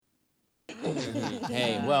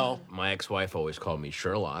Hey, well, my ex-wife always called me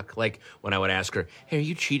Sherlock. Like, when I would ask her, hey, are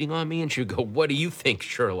you cheating on me? And she would go, what do you think,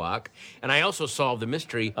 Sherlock? And I also solved the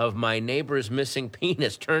mystery of my neighbor's missing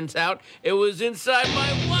penis. Turns out it was inside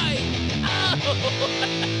my wife.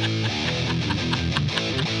 Oh.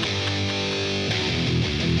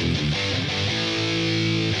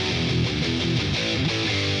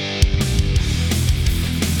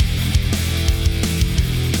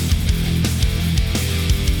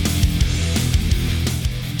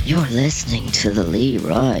 You're listening to the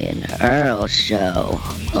Leroy and Earl Show.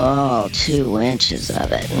 All 2 inches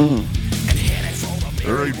of it.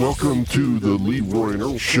 All right, welcome to the Leroy and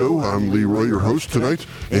Earl Show. I'm Leroy, your host tonight,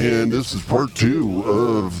 and this is part 2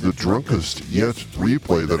 of the Drunkest Yet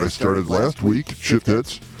replay that I started last week, Shift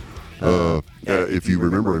Heads. If you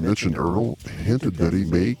remember, I mentioned Earl hinted that he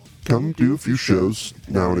may come do a few shows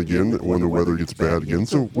now and again when the weather gets bad again,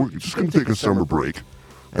 so we're just going to take a summer break.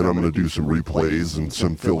 And I'm going to do some replays and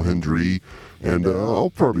some Phil Hendry, and I'll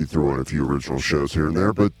probably throw in a few original shows here and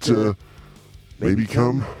there, but maybe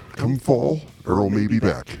come fall, Earl may be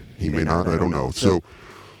back. He may not, I don't know. So,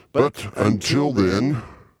 but until then,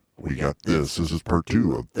 we got this. This is part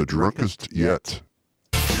 2 of The Drunkest Yet.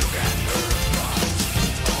 Get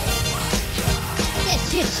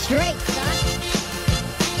shit straight, son.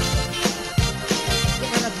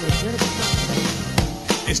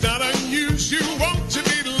 It's not unusual to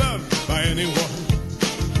be loved by anyone.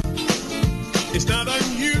 It's not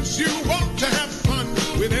unusual to have fun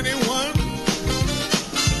with anyone.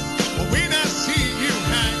 But when I see you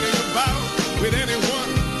hanging about with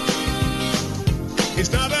anyone,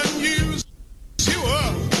 it's not unusual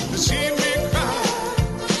to see me cry.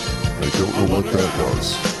 I don't know what that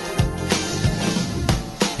was.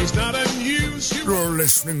 It's not unusual. You're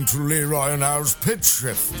listening to Leroy and Earl's Pitch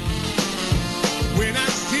Shift. When I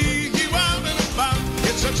see you out and about,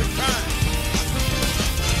 it's such a crime.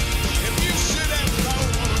 If you should have I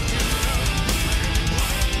wanna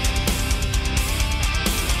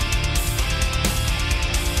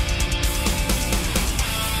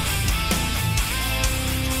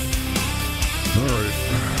All right,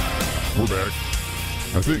 we're back.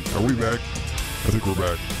 Are we back? I think we're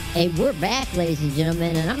back. Hey, we're back, ladies and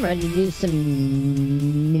gentlemen, and I'm ready to do some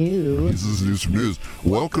news. This is do some news.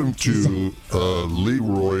 Welcome to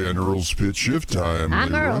Leroy and Earl's Pitch Shift Time.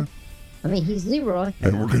 I'm Leroy. Earl. I mean, he's Leroy.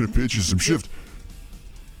 And we're going to pitch you some shift.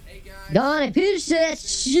 Gonna pitch that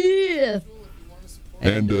shift.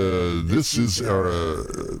 And this is our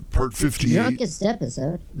part 58. Drunkest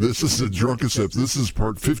episode. This is the drunkest episode. This is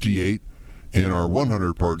part 58 in our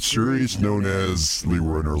 100-part series known as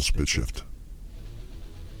Leroy and Earl's Pitch Shift.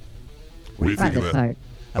 What do you think of that? Part.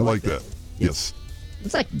 I like that. Yes.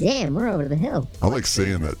 It's like, damn, we're over the hill. I like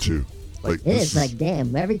saying that, too. Like It is like,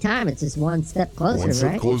 damn. Every time it's just one step closer, one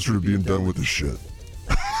step right? closer to being done with this shit.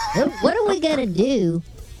 What are we going to do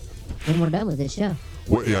when we're done with this show?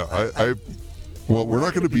 Well, yeah, well, we're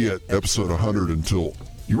not going to be at episode 100 until,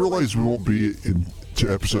 you realize we won't be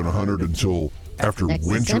to episode 100 until after Next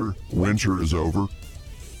winter. December? Winter is over.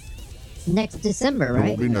 Next December, It right?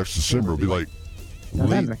 won't be next December. It'll be like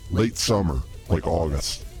November. late summer, like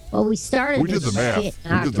August. Well, we started We did this the math. shit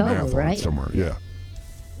in We did the October, math on it right? somewhere, yeah.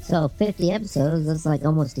 So 50 episodes, that's like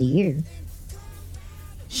almost a year.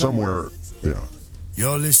 Somewhere, yeah.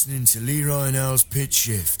 You're listening to Leroy and Earl's Pitch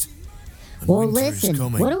Shift. And Well, winter is listen,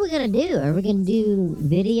 coming. what are we going to do? Are we going to do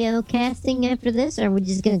video casting after this, or are we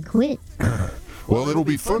just going to quit? Well, it'll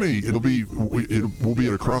be funny. We'll be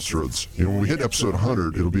at a crossroads. You know, when we hit episode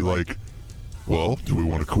 100, it'll be like, well, do we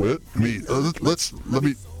want to quit? I mean, let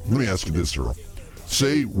me ask you this, Earl.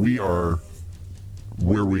 Say we are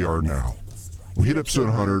where we are now. We hit episode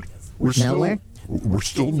 100. We're still Nowhere? We're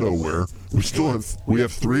still nowhere. We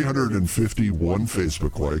have 351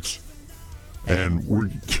 Facebook likes, and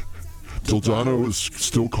Dildano is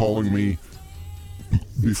still calling me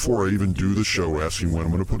before I even do the show, asking when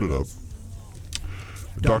I'm going to put it up.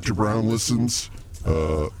 Dr. Brown listens.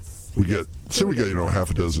 We get half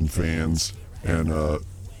a dozen fans, and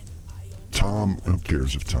Tom. Who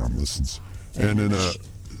cares if Tom listens? And then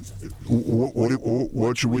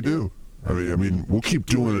what should we do? I mean, we'll keep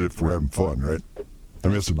doing it if we're having fun, right? I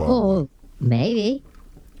mean, that's the bottom line. Oh, maybe.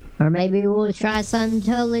 Or maybe we'll try something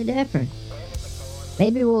totally different.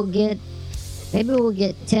 Maybe we'll get 10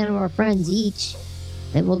 of our friends each,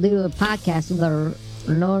 and we'll do a podcast with our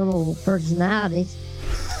normal personalities.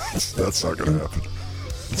 That's not going to happen.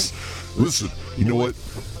 Listen, you know what?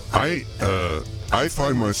 I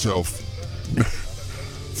find myself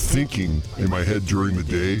thinking in my head during the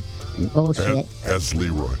day Bullshit. as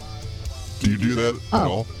Leroy. Do you do that at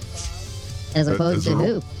all? As opposed to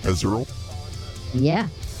Earl? who? As Earl? Yeah.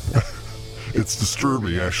 It's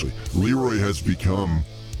disturbing, actually. Leroy has become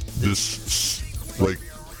this, like,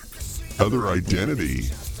 other identity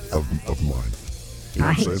of mine. You know I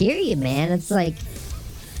what I'm saying? hear you, man. It's like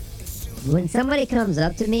when somebody comes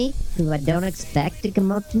up to me who I don't expect to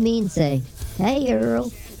come up to me and say, "Hey,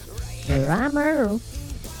 Earl," or "I'm Earl,"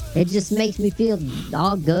 it just makes me feel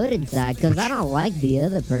all good inside because I don't like the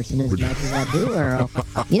other person as much as I do Earl.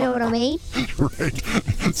 You know what I mean?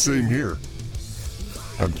 Right. Same here.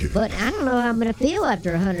 I'm kidding. But I don't know how I'm going to feel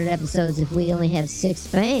after 100 episodes if we only have 6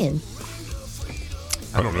 fans.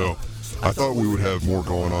 I don't know. I thought we would have more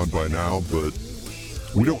going on by now, but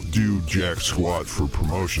we don't do jack squat for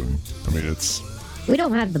promotion. I mean, it's... We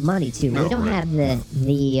don't have the money to. No, we don't right. have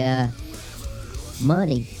the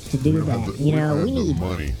money to we do don't have that. the- You we know, don't have we the need...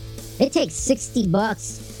 money. It takes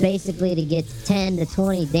 $60 basically to get 10 to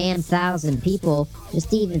 20 damn thousand people just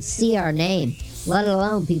to even see our name, let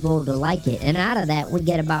alone people to like it. And out of that, we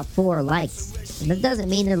get about 4 likes. And that doesn't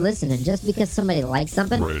mean they're listening. Just because somebody likes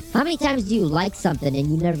something, Right. how many times do you like something and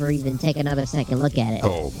you never even take another second look at it?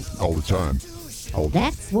 Oh, all the time. All the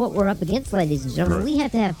That's what we're up against, ladies and gentlemen. Right. We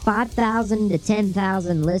have to have 5,000 to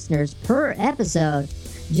 10,000 listeners per episode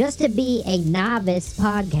just to be a novice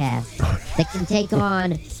podcast that can take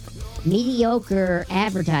on mediocre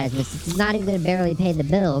advertisements. It's not even going to barely pay the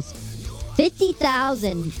bills.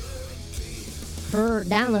 50,000 per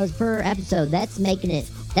downloads per episode. That's making it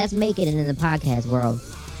in the podcast world.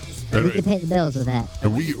 And, We can pay the bills with that.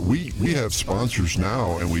 and we have sponsors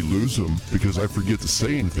now, and we lose them because I forget to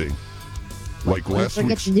say anything. Like We last forget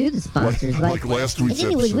week's... to do the sponsors. Like last week's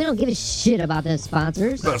anyways, episode. we don't give a shit about those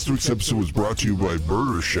sponsors. Last week's episode was brought to you by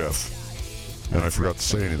Burger Chef, and I forgot to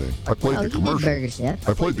say anything. I played Oh, the you did commercial. Burger Chef.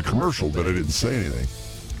 I played the commercial, but I didn't say anything.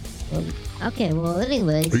 Okay, well,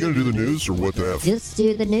 anyways, Are you gonna do the news or what the F? just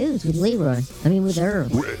do the news with Leroy. I mean, with Earl.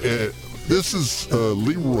 This is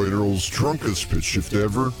Leroy and Earl's drunkest pitch shift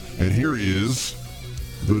ever, and here is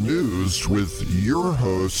the news with your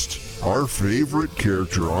host, our favorite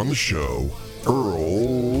character on the show,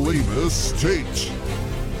 Earl Lemus Tate.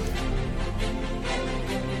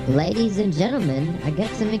 Ladies and gentlemen, I got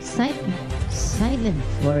some excitement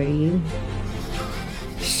for you.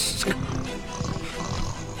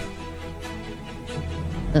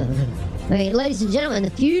 Okay, ladies and gentlemen, the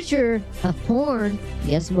future of porn,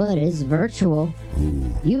 guess what, is virtual.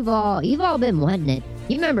 You've all been wanting it.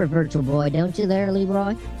 You remember Virtual Boy, don't you there,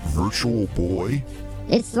 Leroy? Virtual Boy?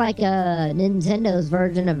 It's like a Nintendo's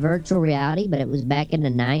version of virtual reality, but it was back in the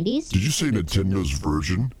 90s. Did you say Nintendo's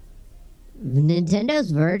version?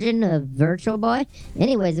 Nintendo's version of Virtual Boy?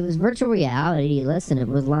 Anyways, it was virtual reality. Listen, it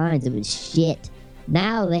was lines. It was shit.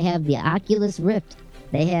 Now they have the Oculus Rift.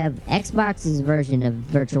 They have Xbox's version of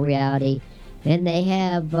virtual reality. And they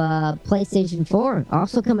have PlayStation 4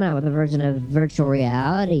 also coming out with a version of virtual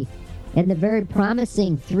reality. And the very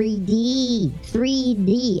promising 3D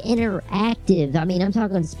interactive. I mean, I'm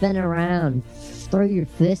talking spin around, throw your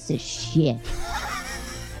fists at shit.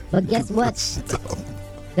 But guess what? That's dumb.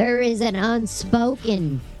 There is an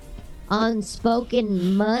unspoken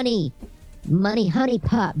money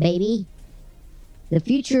honeypot, baby. The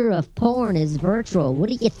future of porn is virtual. What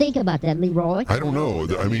do you think about that, Leroy? I don't know.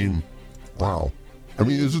 I mean, wow. I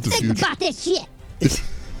mean, is it the Think future? about this shit.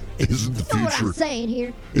 Isn't the You know what I'm future? saying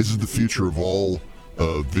here? Is it the future of all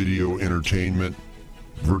video entertainment,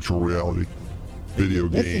 virtual reality, video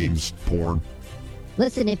Listen. games, porn?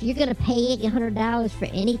 Listen, if you're gonna pay $800 for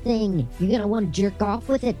anything, you're gonna want to jerk off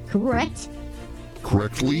with it, correct?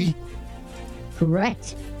 Correctly?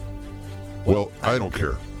 Correct. Well, I don't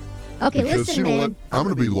care. Okay, Because listen, you know man. what? I'm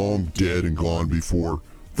going to be long dead and gone before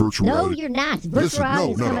virtual No, reality. you're not. Virtual Listen,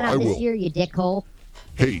 reality is no, coming I out this will. year, you dickhole.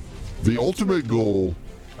 Hey, the ultimate goal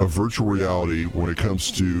of virtual reality when it comes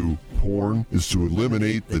to porn is to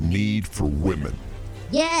eliminate the need for women.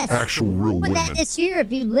 Yes. Actual real But women. that this year,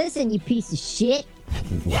 if you listen, you piece of shit.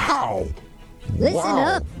 Wow. Listen Wow.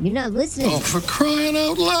 up. You're not listening. Oh, for crying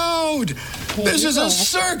out loud! This is Leroy, a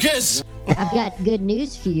circus! I've got good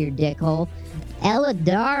news for you, dickhole. Ella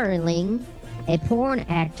Darling, a porn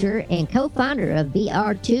actor and co-founder of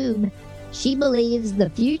VRTube, she believes the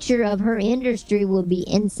future of her industry will be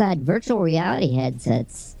inside virtual reality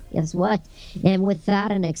headsets. Guess what? And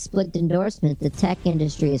without an explicit endorsement, the tech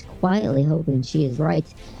industry is quietly hoping she is right.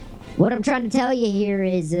 What I'm trying to tell you here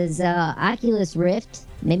is Oculus Rift,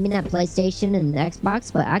 maybe not PlayStation and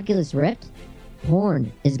Xbox, but Oculus Rift,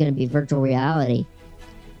 porn is going to be virtual reality.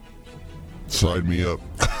 Sign me up.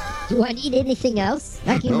 Do I need anything else?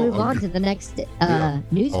 I can No, move I'm on good. to the next Yeah.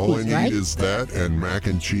 news All I piece, need right? is that and mac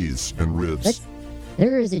and cheese and ribs.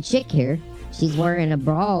 There is a chick here She's wearing a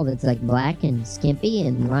bra that's like black and skimpy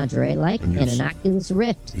and lingerie-like and an Oculus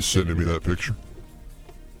Rift. You sending me that picture?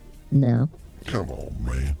 No. Come on,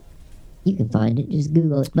 man. You can find it. Just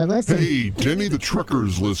Google it. But listen. Hey, Denny the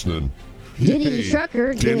Trucker's listening. Denny Hey, the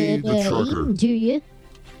Trucker. Denny good the Trucker. evening to you.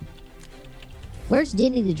 Where's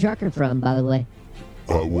Denny the Trucker from, by the way?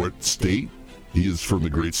 What state? He is from the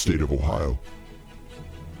great state of Ohio.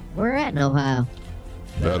 We're at in Ohio.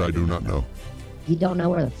 That I do not know. You don't know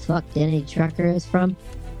where the fuck Denny the Trucker is from?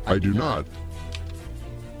 I do not.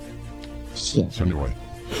 Shit. So anyway,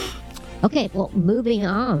 Okay, well, moving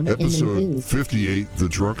on in the episode news. 58, the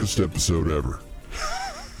drunkest episode ever.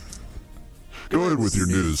 Go ahead with your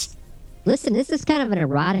news. Listen, this is kind of an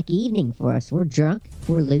erotic evening for us. We're drunk.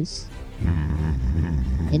 We're loose.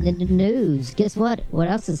 And in the news, guess what? What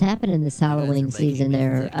else is happening this Halloween season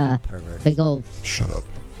there, big old Shut up.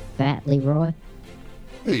 fat Leroy?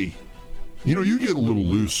 Hey, you know, you get a little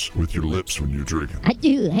loose with your lips when you're drinking. I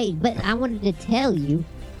do. Hey, but I wanted to tell you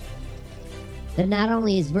that not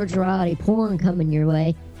only is virtual reality porn coming your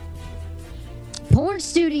way, porn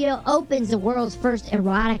studio opens the world's first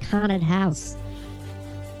erotic haunted house.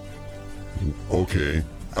 Okay.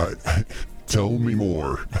 Tell me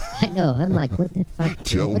more. I know. I'm like, what the fuck?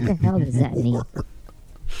 Tell What the me hell does that mean? more.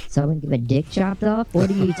 So I'm gonna give a dick chopped off? What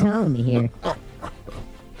are you telling me here?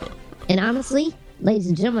 And honestly, ladies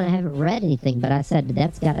and gentlemen, I haven't read anything, but I said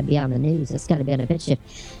that's got to be on the news. That's got to be on a pitch shift.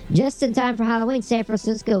 Just in time for Halloween, San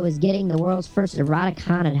Francisco is getting the world's first erotic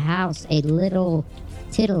haunted house. A little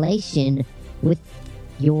titillation with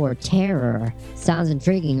your terror. Sounds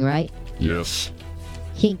intriguing, right? Yes.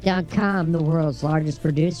 Kink.com, the world's largest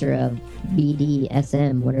producer of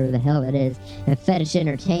BDSM, whatever the hell it is, and fetish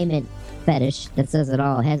entertainment fetish, that says it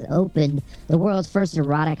all, has opened the world's first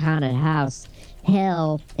erotic haunted house,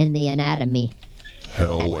 Hell in the Anatomy.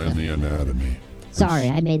 Hell and the Anatomy. Sorry,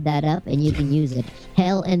 I made that up, and you can use it.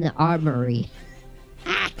 Hell in the Armory.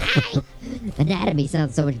 Anatomy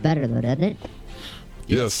sounds so much better, though, doesn't it?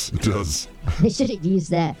 Yes, it does. They should have used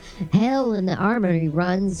that. Hell in the Armory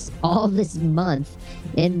runs all this month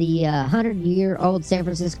in the 100-year-old San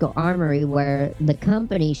Francisco Armory, where the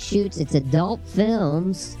company shoots its adult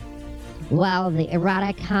films, while the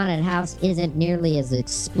erotic haunted house isn't nearly as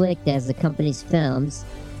explicit as the company's films.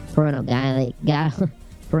 Parental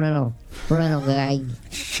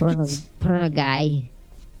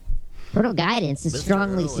guidance is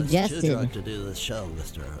strongly suggested. It's too drunk to do this show,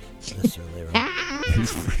 Mr.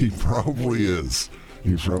 Leroy. He probably is.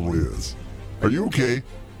 He probably is. Are you okay?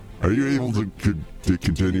 Are you able to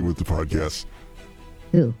continue with the podcast?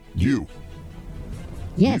 Who? You.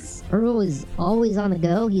 Yes, Earl is always on the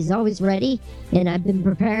go. He's always ready, and I've been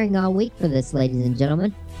preparing all week for this, ladies and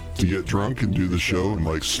gentlemen. To get drunk and do the show and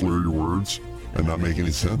like slur your words and not make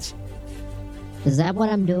any sense? Is that what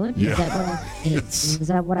I'm doing? Yeah. Is that what Yes. is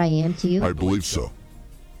that what I am to you? I believe so.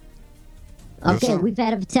 That's Okay, not- we've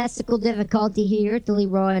had a testicle difficulty here at the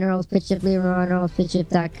Leroy and Earl's Pitch Shift, Leroy and Earl's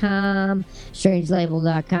PitchShift.com,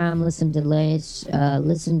 StrangeLabel.com. Listen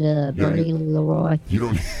to Bernie Leroy. You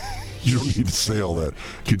don't need to say all that.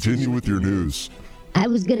 Continue with your news. I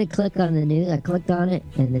was gonna click on the news. I clicked on it,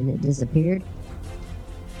 and then it disappeared.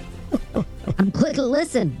 I'm clicking.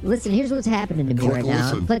 Listen. Here's what's happening to me Click right now.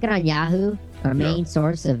 listen. I'm clicking on Yahoo, our main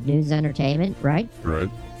source of news entertainment, right? Right?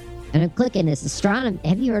 And I'm clicking this astronomy.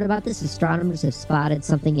 Have you heard about this? Astronomers have spotted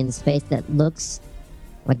something in space that looks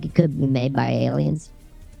like it could be made by aliens.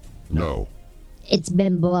 No. It's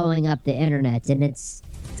been blowing up the internet, and it's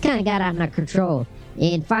kind of got out of control.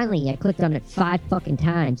 And finally, I clicked on it 5 fucking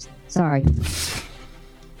times. Sorry.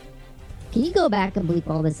 Can you go back and bleep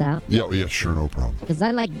all this out? Yeah, sure, no problem. Because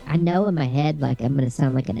I know in my head, like, I'm going to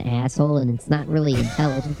sound like an asshole, and it's not really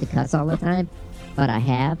intelligent to cuss all the time, but I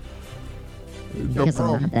have. No Because I'm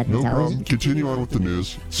problem. not that No problem. intelligent. Continue on with the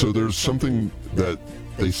news. So there's something that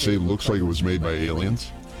they say looks like it was made by aliens?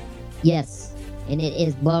 Yes, and it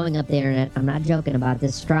is blowing up the internet. I'm not joking about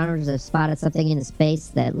this. Astronomers have spotted something in space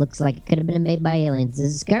that looks like it could have been made by aliens. The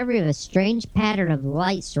discovery of a strange pattern of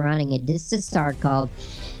light surrounding a distant star called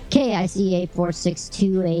KIC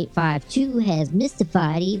 8462852 has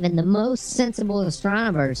mystified even the most sensible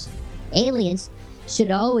astronomers. Aliens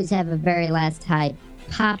should always have a very last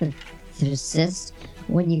hypothesis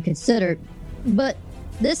when you consider, but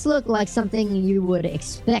this looked like something you would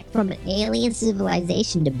expect from an alien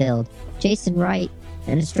civilization to build. Jason Wright,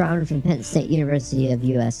 an astronomer from Penn State University of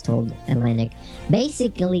U.S., told Atlantic.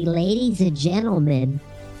 Basically, ladies and gentlemen,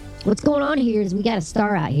 what's going on here is we got a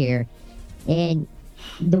star out here, and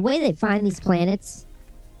the way they find these planets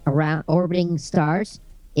around orbiting stars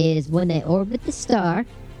is when they orbit the star,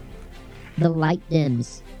 the light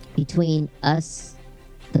dims between us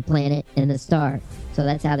the planet and the star. So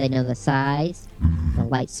that's how they know the size, the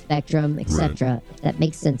light spectrum, etc. If that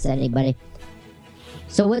makes sense to anybody.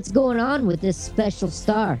 So what's going on with this special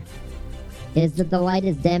star is that the light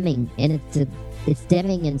is dimming, and it's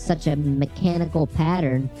dimming in such a mechanical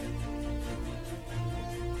pattern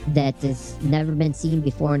that has never been seen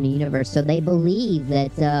before in the universe. So they believe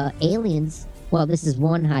that aliens, well, this is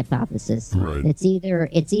one hypothesis. Right. It's either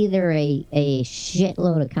a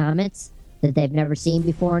shitload of comets that they've never seen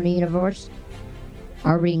before in the universe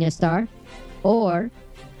orbiting a star, or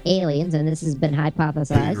aliens, and this has been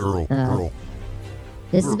hypothesized. Hey, Earl.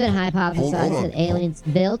 This has been hypothesized Hold on. that aliens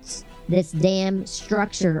built this damn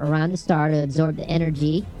structure around the star to absorb the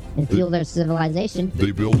energy and fuel their civilization.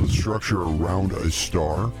 They build a structure around a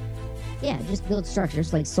star? Yeah, just build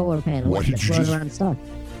structures like solar panels Why did that you float just- around the star.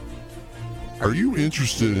 Are you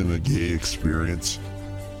interested in a gay experience?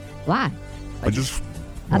 Why? I just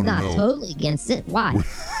I'm want to not know. totally against it. Why?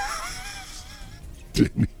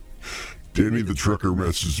 Danny the trucker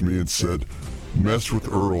messaged me and said, mess with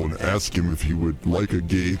Earl and ask him if he would like a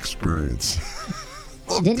gay experience.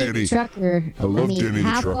 Love Danny Danny. the Trucker. I love Danny the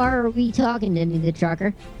how Trucker. far are we talking, Danny the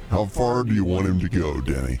Trucker? How far do you want him to go,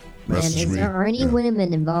 Danny? And Message is me. there any Yeah.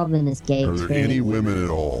 women involved in this gay Are experience? there any women at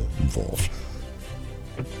all involved?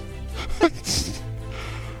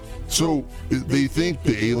 So, they think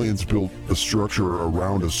the aliens built a structure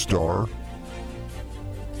around a star?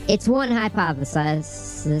 It's one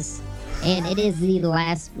hypothesis, and it is the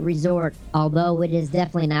last resort, although it is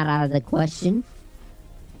definitely not out of the question.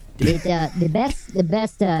 The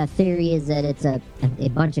best theory is that it's a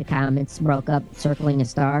bunch of comets broke up circling a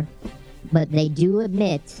star, but they do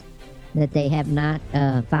admit that they have not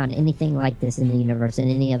found anything like this in the universe in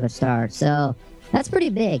any other star. So that's pretty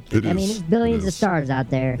big. It I mean, is. there's billions It of is. stars out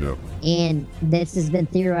there, Yep. and this has been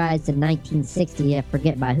theorized in 1960. I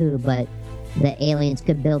forget by who, but the aliens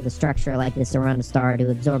could build a structure like this around a star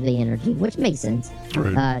to absorb the energy, which makes sense,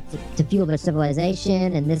 Right. to fuel their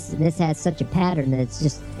civilization. And this has such a pattern that it's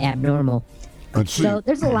just abnormal. And see, So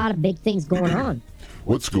there's a lot of big things going on.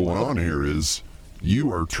 what's going on here is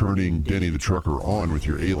you are turning Denny the trucker on with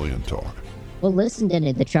your alien talk. Well, listen,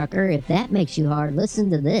 Denny the Trucker, if that makes you hard,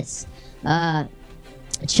 listen to this.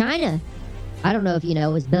 China, I don't know if you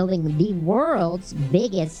know, is building the world's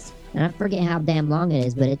biggest, and I forget how damn long it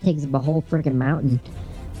is, but it takes up a whole freaking mountain,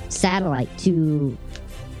 satellite to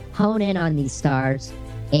hone in on these stars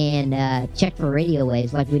and check for radio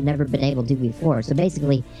waves like we've never been able to before. So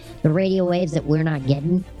basically, the radio waves that we're not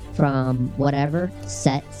getting from whatever,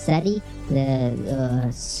 SETI, the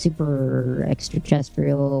super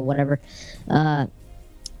extraterrestrial, whatever,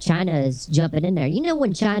 China is jumping in there. You know,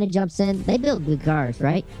 when China jumps in, they build good cars,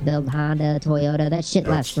 right? Build Honda, Toyota, that shit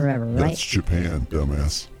lasts forever, right? That's Japan,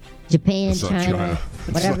 dumbass. Japan, It's not China, China.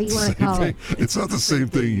 It's whatever not you the want to same call thing. it. It's not the same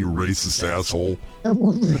thing, you racist asshole. Well,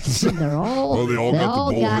 listen, they're all, Oh, they all got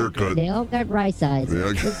the bowl haircut. They all got rice eyes. Yeah, I-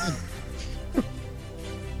 Listen,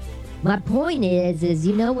 my point is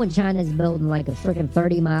you know when China's building like a freaking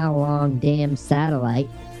 30-mile long damn satellite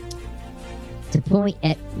to point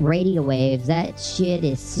at radio waves, that shit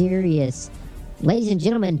is serious. Ladies and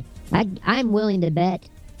gentlemen, I'm willing to bet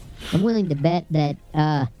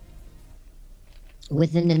that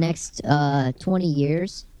within the next 20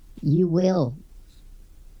 years, you will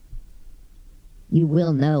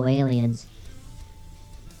know aliens.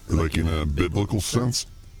 Like in a biblical sense?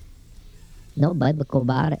 No biblical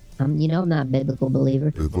about it. I'm not a biblical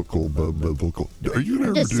believer. Biblical. Are you I'm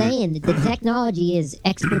never just saying that the technology is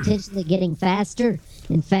exponentially getting faster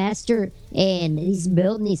and faster, and he's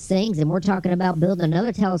building these things, and we're talking about building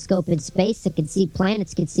another telescope in space that can see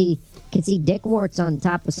planets, can see dick warts on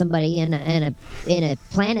top of somebody in a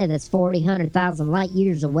planet that's 100,000 light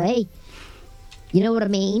years away. You know what I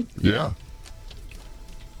mean? Yeah.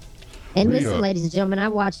 And We, listen, ladies and gentlemen, I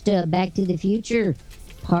watched Back to the Future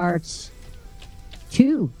Parts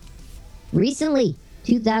 2 recently,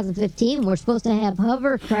 2015. We're supposed to have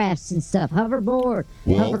hovercrafts and stuff, hoverboard,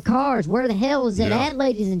 Well, hover cars. Where the hell is it yeah. at,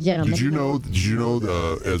 ladies and gentlemen? Did you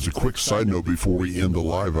know, as a quick side note before we end the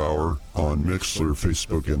live hour on Mixler,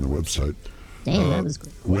 Facebook, and the website, Damn, that was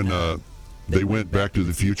cool. when they went Back to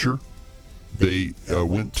the Future, they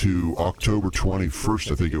went to October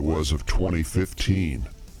 21st, I think it was, of 2015.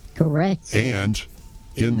 Correct. And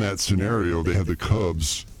in that scenario, they had the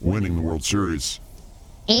Cubs winning the World Series.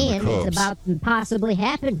 And Cubs. it's about to possibly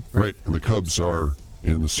happen. Right, and the Cubs are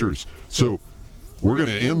in the series. So we're going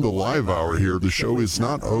to end the live hour here. The show is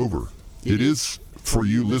not over. It is for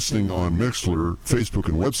you listening on Mixler, Facebook,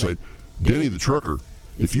 and website. Denny the Trucker,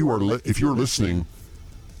 if you're listening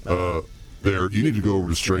there, you need to go over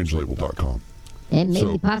to strangelabel.com. And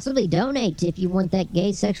maybe possibly donate if you want that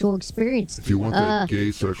gay sexual experience. If you want that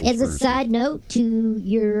gay sexual as experience. a side note to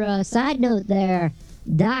your side note there,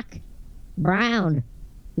 Doc Brown,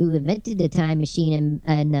 who invented the time machine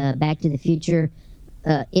and Back to the Future,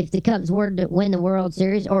 if the Cubs were to win the World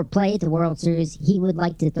Series or play at the World Series, he would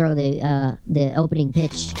like to throw the opening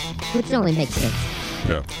pitch, which only makes sense.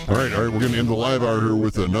 Yeah. All right. We're going to end the live hour here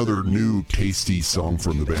with another new tasty song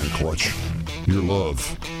from the band Clutch. Your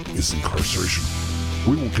love is incarceration.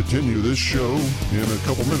 We will continue this show in a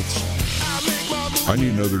couple minutes. I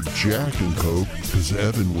need another Jack and Coke because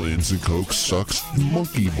Evan Williams and Coke sucks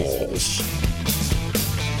monkey balls.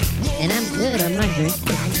 And I'm good. I'm not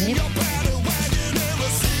drinking.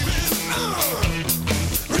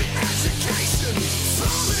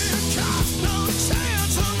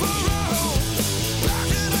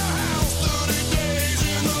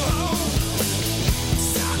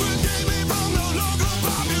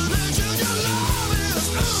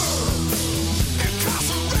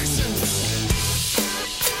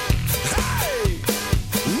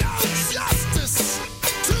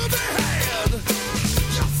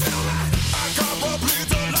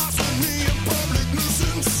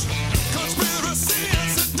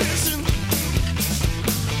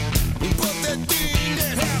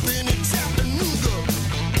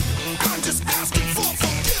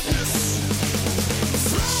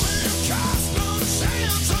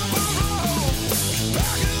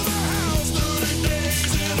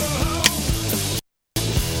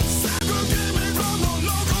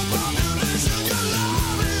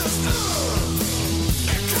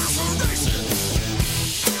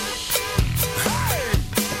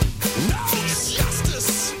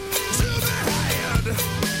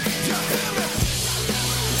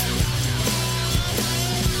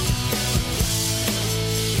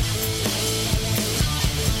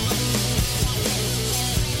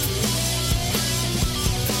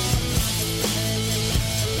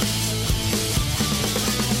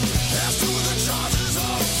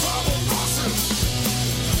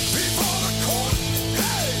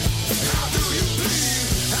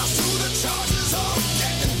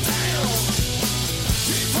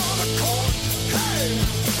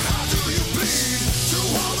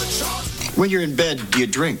 When you're in bed, do you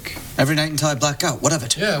drink? Every night until I black out. What of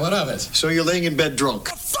it? Yeah, what of it? So you're laying in bed drunk.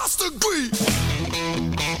 First agree.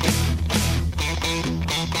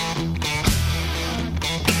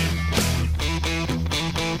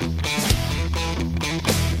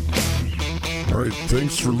 All right.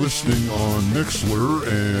 Thanks for listening on Mixlr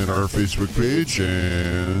and our Facebook page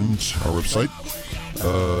and our website.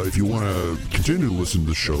 If you want to continue to listen to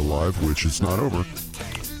the show live, which is not over,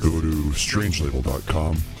 go to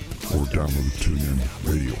strangelabel.com or download the TuneIn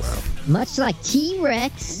radio app. Much like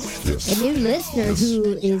T-Rex, Yes. a new listener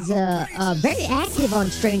who is very active on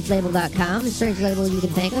strangelabel.com. And Strange Label, you can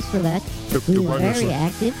thank us for that. Yep, He's goodbye, very Nestle.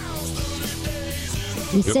 active.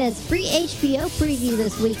 He says, free HBO preview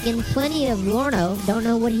this weekend, plenty of Lorno. Don't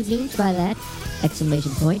know what he means by that!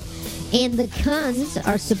 Exclamation point. And the Cubs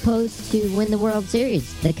are supposed to win the World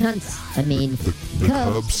Series. The Cubs, I mean, The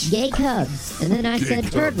Cubs. Gay Cubs. And then I Gay said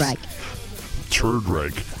Cubs. Turd Reich. Turd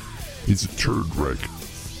Reich. He's a turd Reich.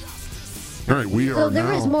 All right, we So are there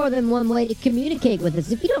now. is more than one way to communicate with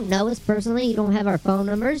us. If you don't know us personally, you don't have our phone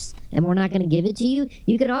numbers, and we're not going to give it to you,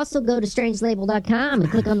 you can also go to strangelabel.com and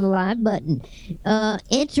click on the live button.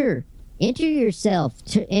 Enter yourself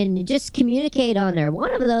and just communicate on there.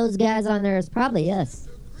 One of those guys on there is probably us.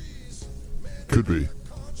 Could be.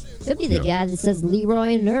 Could be the guy that says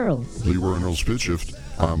Leroy and Earl. Leroy and Earl's Pitch Shift.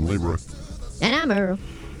 I'm Leroy. And I'm Earl.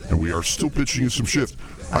 And we are still pitching you some shift.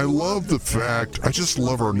 I love the fact, I just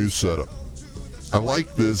love our new setup. I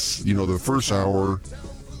like this, the first hour,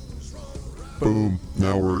 boom,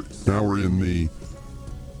 now we're in the,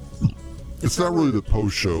 it's not really the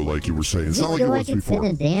post show like you were saying. It's Does not it like feel it was like it's before.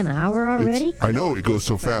 been a damn hour already? I know, it goes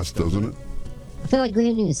so fast, doesn't it? I feel like we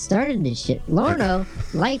haven't even started this shit. Lorno,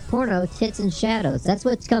 light porno, tits and shadows. That's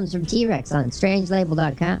what comes from T-Rex on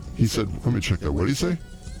strangelabel.com. He said, let me check that. What did he say?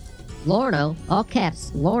 Lorno, all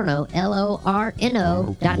caps, Lorno,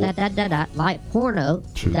 L-O-R-N-O, light porno,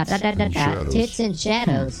 Tits tits and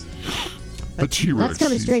shadows. A T-Rex. That's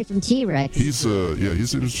coming straight from T-Rex. He's an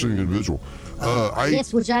interesting individual.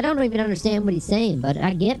 Yes, which I don't even understand what he's saying, but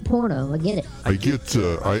I get porno, I get it. I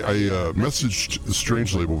messaged the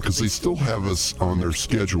Strange Label because they still have us on their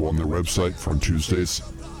schedule on their website from Tuesdays.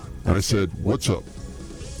 And I said, what's up?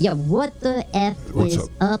 Yeah, what the F What's is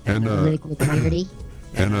up? up, And, Liquid Community?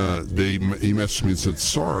 And he messaged me and said,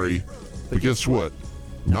 sorry, but guess what?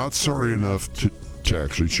 Not sorry enough to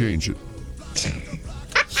actually change it.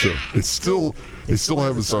 So they still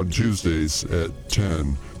have us on Tuesdays at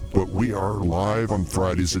 10, but we are live on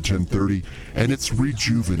Fridays at 10:30, and it's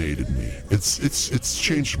rejuvenated me. It's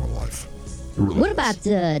changed my life. It really What has.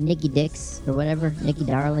 about Nikki Dix or whatever, Nikki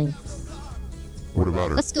Darling? What about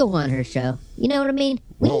her? Let's go on her show. You know what I mean?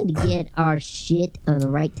 We Well- need to get our shit on the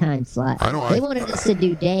right time slot. I know, They wanted us to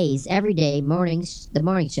do days, every day, mornings, the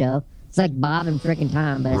morning show. It's like Bob and frickin'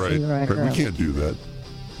 Tom, but Right. it's Leroy But we Earl. can't do that.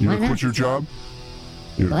 You Why gonna not? quit your job?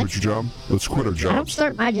 You gonna What? quit your job? Let's quit our I don't jobs.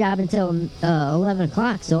 start my job until 11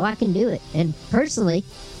 o'clock, so I can do it. And personally,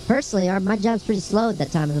 my job's pretty slow at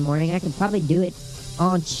that time of the morning. I can probably do it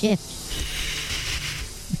on shift.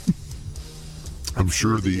 I'm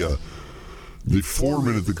sure the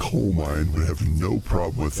foreman at the coal mine would have no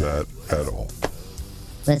problem with that at all.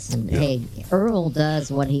 Listen, hey, Earl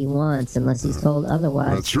does what he wants unless he's told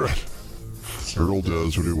otherwise. That's right. Earl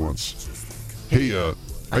does what he wants. Hey,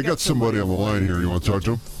 I got somebody on the line here. You want to talk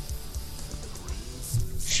to him?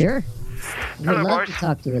 Sure. We'd Hello, love boys. to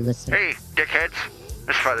talk to your listener. Hey, dickheads.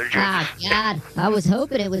 It's Father James. Ah, God. I was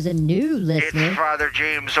hoping it was a new listener. It's Father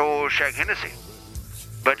James Old Shag Hennessy.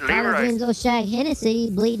 But Father Leroy... James O'Shag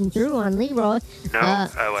Hennessy bleeding through on Leroy. No?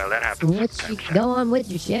 Well, that happens What's you, sometimes. go on with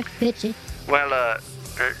your shift, pitch it. Well,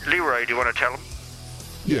 Leroy, do you want to tell him?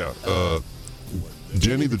 Yeah.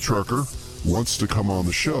 Denny the trucker wants to come on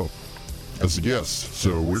the show as a guest,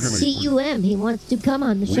 so we're gonna. CUM, he wants to come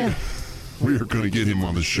on the show. We are going to get him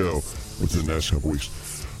on the show within the next couple weeks.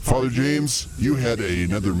 Father James, you had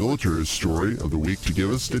another military story of the week to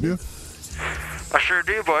give us, didn't you? I sure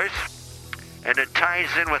do, boys. And it ties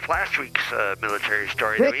in with last week's military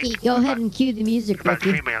story of the Ricky, week. go ahead and cue the music, About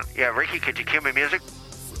Ricky. female. Yeah, Ricky, could you cue me music?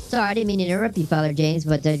 Sorry, I didn't mean to interrupt you, Father James,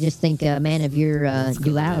 but I just think a man of your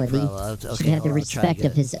duality should have the respect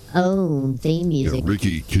of his own theme music. Yeah,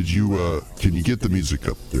 Ricky, can you get the music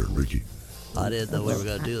up there, Ricky? I didn't know we were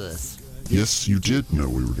going to do this. Yes, you did know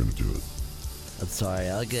we were going to do it. I'm sorry,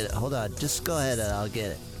 I'll get it. Hold on, just go ahead and I'll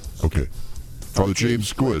get it. Okay. Father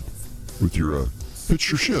James, go ahead with your pitch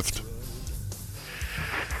your shift.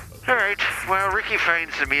 All right. Well, Ricky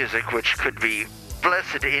finds the music, which could be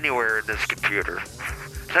blessed anywhere in this computer.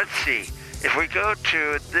 Let's see. If we go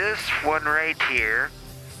to this one right here,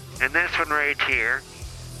 and this one right here,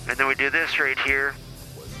 and then we do this right here,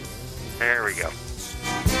 there we go.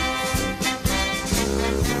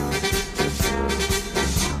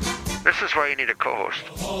 This is why you need a co-host.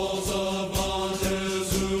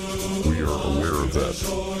 We are aware of that.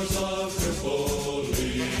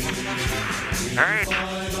 All right.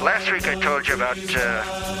 Last week I told you about...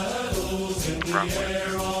 wrong one.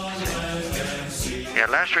 Yeah,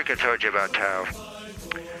 last week I told you about how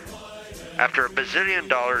after $1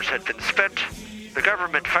 bazillion had been spent, the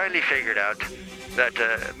government finally figured out that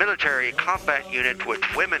a military combat unit with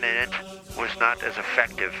women in it was not as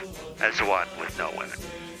effective as one with no women.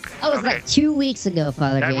 That was like 2 weeks ago,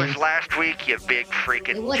 Father That James. was last week, you big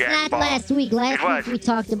freaking It was not jackball. last week. Last It was. week we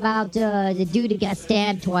talked about the dude who got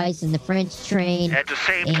stabbed twice in the French train. At the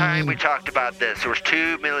same time, and we talked about this. There was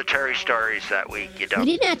 2 military stories that week. You we don't.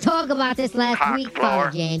 did not talk about this last Cock week, blower.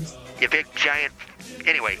 Father James. You big giant.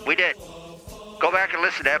 Anyway, we did. Go back and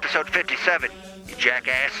listen to episode 57, you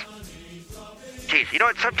jackass. Jeez, you know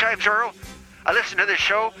what? Sometimes, Earl, I listen to this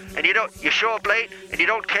show, and you show up late, and you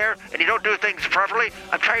don't care, and you don't do things properly.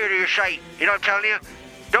 I'm tired of your shite. You know what I'm telling you?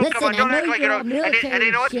 Don't Listen, come on, don't I act know like you you're don't. all And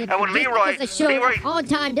you know what? military And when shit, Leroy, just because I show up on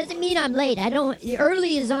time doesn't mean I'm late. I don't.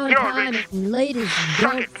 Early is on You know, time, Rich, and late is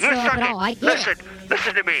suck don't it. You show up suck at it. all. I get it.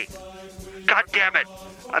 Listen to me. God damn it.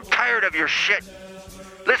 I'm tired of your shit.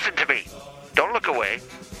 Listen to me. Don't look away.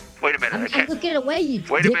 Wait a minute. I'm I not can't. looking away, you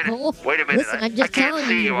Wait a minute. dickhole. Wait a minute. Listen, I I'm just can't telling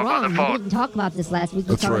see you you. you're I'm on wrong. the phone. We didn't talk about this last week. We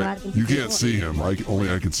That's talked right. about it You before. can't see him.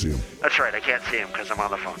 Only I can see him. That's right. I can't see him because I'm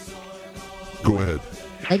on the phone. Go ahead.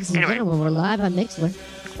 Ladies and Anyway. gentlemen, we're live on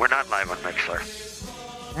Mixler. We're not live on Mixler.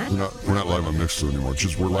 We're not live on Mixer anymore.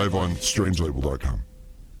 Just we're live on strangelabel.com.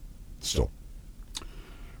 Still.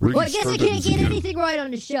 Ricky, Well, I guess I start that can't music get again. anything right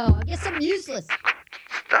on the show. I guess I'm useless.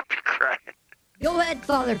 Stop crying. Go ahead,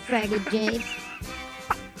 Father Faggot James.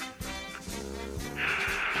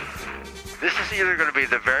 This is either going to be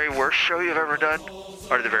the very worst show you've ever done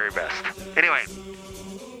or the very best. Anyway,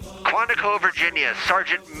 Quantico, Virginia,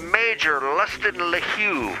 Sergeant Major Justin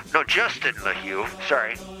LaHue,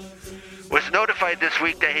 was notified this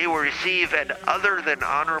week that he will receive an other than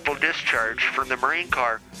honorable discharge from the Marine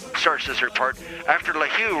Corps, sources report, after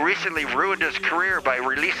LaHue recently ruined his career by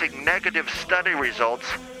releasing negative study results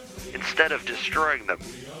instead of destroying them.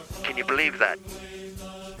 Can you believe that?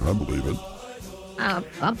 I believe it.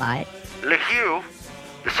 I'll buy it. LaHue,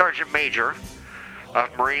 the Sergeant Major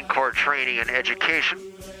of Marine Corps Training and Education,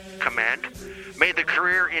 Command made the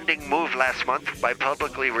career-ending move last month by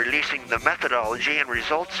publicly releasing the methodology and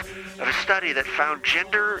results of a study that found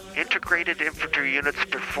gender-integrated infantry units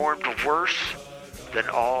performed worse than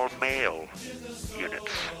all-male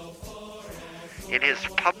units. In his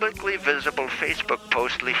publicly visible Facebook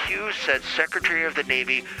post, LeHue said Secretary of the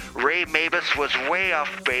Navy Ray Mabus was way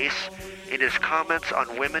off base in his comments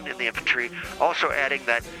on women in the infantry, also adding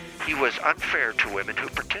that he was unfair to women who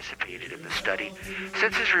participated in the study.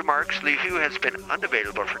 Since his remarks, LeHue has been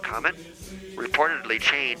unavailable for comment, reportedly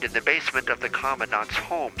chained in the basement of the Commandant's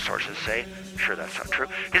home, sources say. Sure, that's not true.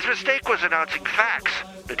 His mistake was announcing facts,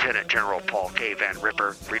 Lieutenant General Paul K. Van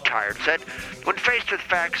Ripper, retired, said. When faced with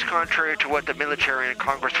facts contrary to what the military and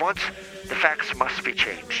Congress wants, the facts must be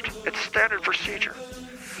changed. It's standard procedure.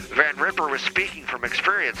 Van Ripper was speaking from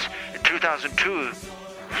experience. In 2002,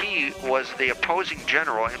 he was the opposing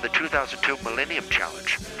general in the 2002 Millennium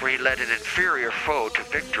Challenge, where he led an inferior foe to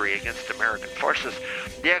victory against American forces.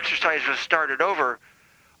 The exercise was started over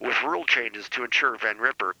with rule changes to ensure Van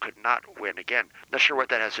Ripper could not win again. Not sure what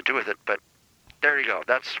that has to do with it, but there you go.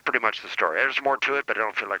 That's pretty much the story. There's more to it, but I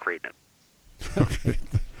don't feel like reading it. Okay.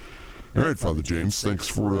 All right, Father James. Thanks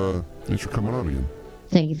for coming on again.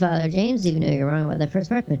 Thank you, Father James, even though you're wrong about that first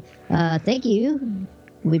part. But thank you.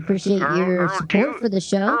 We appreciate your support for the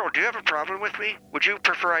show. Earl, do you have a problem with me? Would you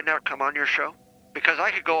prefer I not come on your show? Because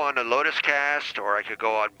I could go on a Lotus Cast, or I could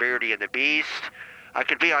go on Beardy and the Beast. I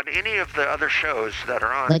could be on any of the other shows that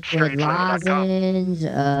are on Liquid Lozenge.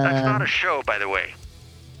 That's not a show, by the way.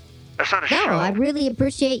 That's not a show. No, I really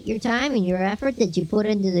appreciate your time and your effort that you put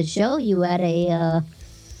into the show. You had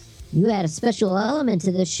a special element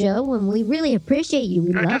to the show, and we really appreciate you.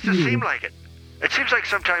 We love you. It doesn't seem like it. It seems like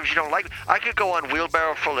sometimes you don't like me. I could go on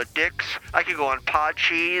Wheelbarrow Full of Dicks. I could go on Pod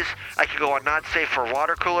Cheese. I could go on Not Safe for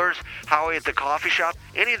Water Coolers. Howie at the Coffee Shop.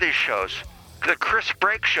 Any of these shows. The Chris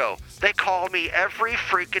Brake Show. They call me every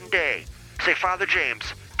freaking day. Say, Father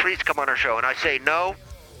James, please come on our show. And I say, no,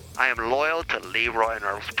 I am loyal to Leroy and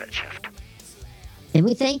Earl's Pit Shift. And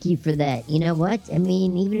we thank you for that. You know what? I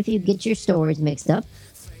mean, even if you get your stories mixed up,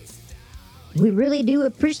 we really do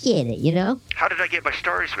appreciate it, you know? How did I get my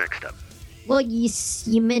stories mixed up? Well, you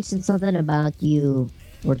mentioned something about you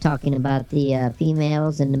were talking about the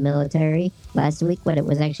females in the military last week, but it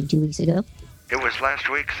was actually 2 weeks ago. It was last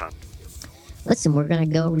week, son. Listen, we're going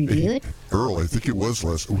to go review it. Earl, I think it was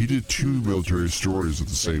we did 2 military stories at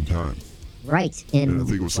the same time. Right. And I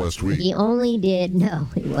think it was last week. He only did, no,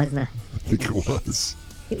 it was not. I think it was.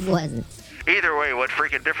 It wasn't. Either way, what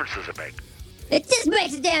freaking difference does it make? It just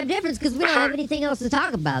makes a damn difference because we don't have anything else to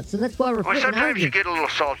talk about, so that's why we're freaking sometimes arguing. You get a little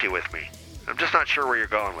salty with me. I'm just not sure where you're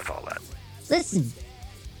going with all that. Listen,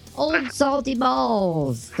 old salty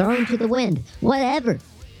balls thrown to the wind, whatever.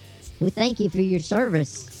 We thank you for your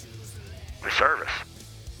service. My service?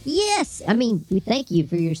 Yes, I mean, we thank you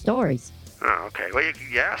for your stories. Oh, okay. Well,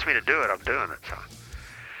 you asked me to do it. I'm doing it, so.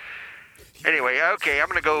 Anyway, okay, I'm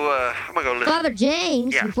gonna go listen. Father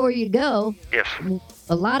James, before you go. Yes.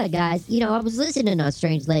 A lot of guys, I was listening to a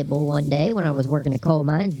Strange Label one day when I was working at coal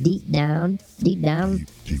mines, deep down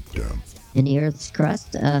in the Earth's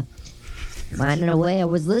crust. Finding a way, I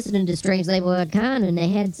was listening to strangelabel.com, and they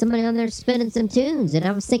had somebody on there spinning some tunes, and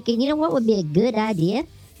I was thinking, what would be a good idea?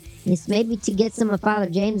 Is maybe to get some of Father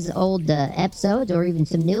James' old episodes, or even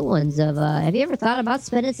some new ones of, have you ever thought about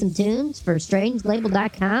spinning some tunes for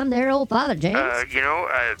strangelabel.com there, old Father James? I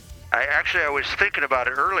was thinking about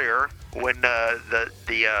it earlier when the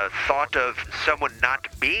thought of someone not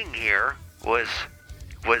being here was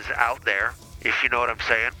out there, if you know what I'm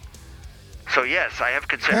saying. So yes, I have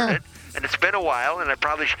considered it, and it's been a while, and I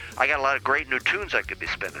got a lot of great new tunes I could be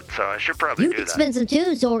spinning, so I should probably do that. You could spin some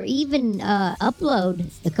tunes, or even upload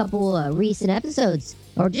a couple recent episodes,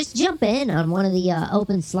 or just jump in on one of the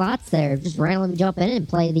open slots there. Just randomly jump in and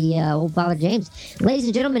play the old Father James. Ladies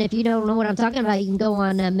and gentlemen, if you don't know what I'm talking about, you can go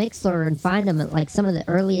on Mixlr and find them at some of the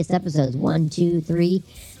earliest episodes. 1, 2, 3.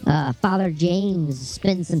 Father James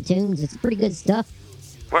spin some tunes. It's pretty good stuff.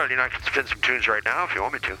 Well, I can spin some tunes right now if you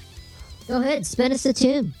want me to. Go ahead, spin us a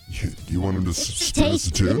tune. Do you want him to spin us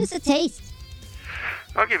a tune? Give us a taste.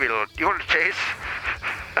 I'll give you a little. You want a taste?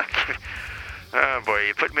 Oh, boy,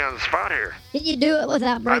 you put me on the spot here. Can you do it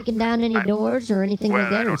without breaking down any doors or anything like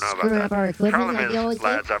that, or screwing up our equipment like you always do?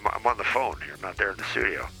 Lads, I'm on the phone here. I'm not there in the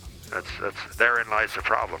studio. Therein lies the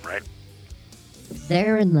problem, right?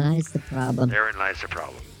 Therein lies the problem. Therein lies the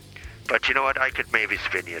problem. But you know what? I could maybe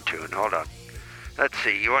spin you a tune. Hold on. Let's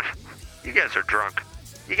see. You guys are drunk.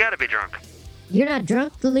 You gotta be drunk. You're not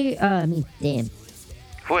drunk, damn.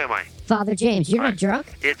 Who am I? Father James, you're not drunk?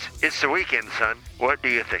 It's the weekend, son. What do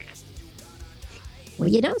you think? Well,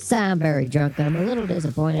 you don't sound very drunk. I'm a little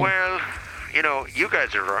disappointed. Well, you know, you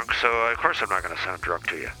guys are drunk, so of course I'm not going to sound drunk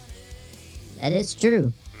to you. That is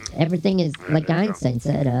true. Everything is, like Einstein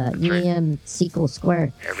said, EM equals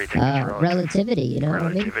squared. Everything is relative. Relativity, you know what I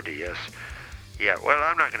mean? Relativity, yes. Yeah, well,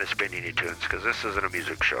 I'm not going to spin any tunes because this isn't a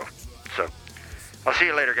music show. So, I'll see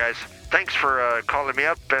you later, guys. Thanks for calling me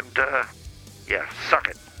up, and, yeah, suck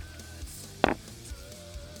it.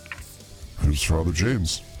 There's Father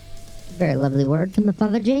James. Very lovely word from the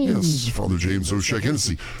Father James. Yes, Father James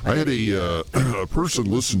O'Shaughnessy. I had a person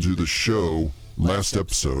listen to the show last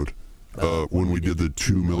episode when we did the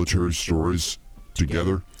 2 military stories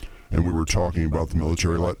together, and we were talking about the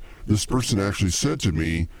military a lot. This person actually said to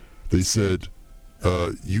me, they said,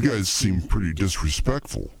 you guys seem pretty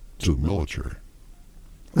disrespectful to the military.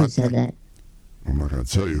 Who said that? I'm not going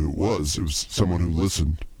to tell you who it was. It was someone who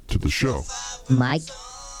listened to the show. Mike?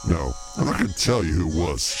 No, I'm not going to tell you who it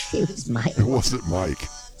was. It was Mike. It wasn't Mike.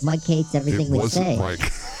 Mike hates everything we say. It wasn't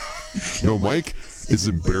Mike. No, Mike is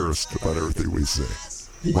embarrassed about everything we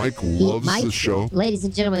say. Mike loves the show. Ladies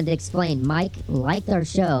and gentlemen, to explain, Mike liked our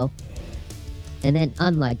show and then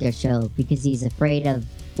unliked our show because he's afraid of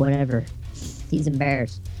whatever. He's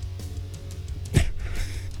embarrassed.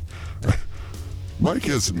 Mike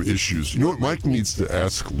has some issues. You know what? Mike needs to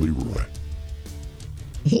ask Leroy.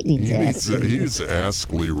 He needs to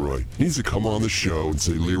ask Leroy. He needs to come on the show and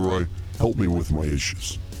say, Leroy, help me with my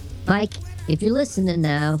issues. Mike, if you're listening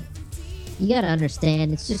now, you gotta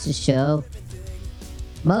understand, it's just a show.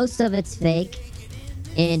 Most of it's fake.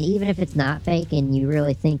 And even if it's not fake and you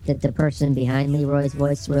really think that the person behind Leroy's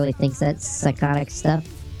voice really thinks that's psychotic stuff,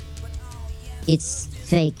 it's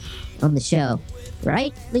fake on the show.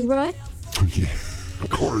 Right, Leroy? Yeah,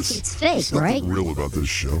 of course. It's fake, There's nothing right? real about this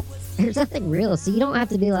show. There's nothing real, so you don't have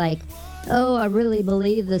to be like, oh, I really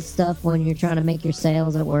believe this stuff when you're trying to make your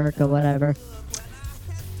sales at work or whatever.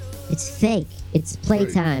 It's fake. It's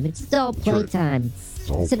playtime. It's adult playtime.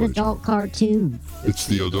 It's an adult cartoon. It's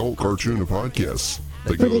the adult cartoon of podcasts.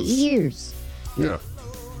 For the ears. Yeah.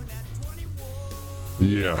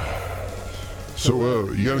 Yeah. So,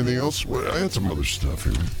 you got anything else? Well, I had some other stuff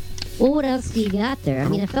here. Well, what else do you got there? I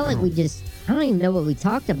mean, I felt like I don't even know what we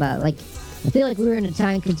talked about. Like, I feel like we were in a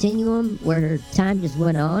time continuum where time just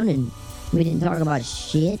went on and we didn't talk about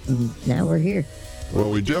shit, and now we're here. Well,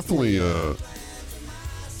 we definitely,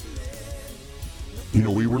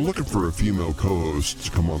 we were looking for a female co-host to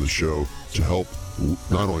come on the show to help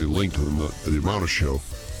not only lengthen the amount of show,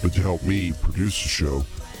 but to help me produce the show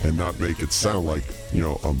and not make it sound like,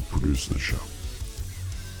 I'm producing the show.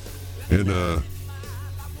 And,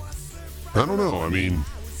 I don't know. I mean,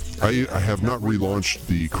 I have not relaunched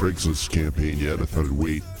the Craigslist campaign yet. I thought I'd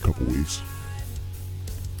wait a couple weeks.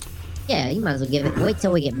 Yeah, you might as well wait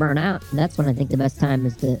till we get burnt out. That's when I think the best time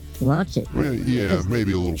is to launch it. Well, yeah,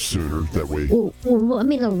 maybe a little sooner, that way. Well, I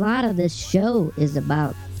mean, a lot of this show is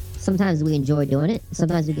about, sometimes we enjoy doing it,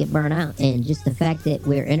 sometimes we get burnt out, and just the fact that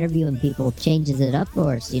we're interviewing people changes it up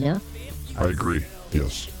for us, I agree,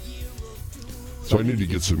 yes. So I need to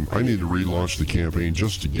relaunch the campaign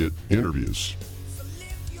just to get interviews.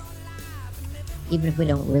 Even if we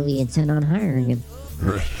don't really intend on hiring him.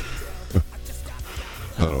 Right.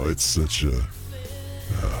 Oh, it's such a...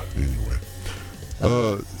 anyway.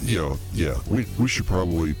 Yeah, we should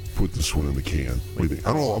probably put this one in the can. What do you think?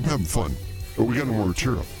 I don't know, I'm having fun. But we got no more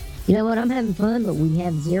material. You know what, I'm having fun, but we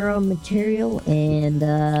have zero material, and,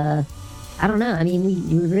 I don't know. I mean,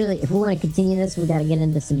 we really, if we want to continue this, we got to get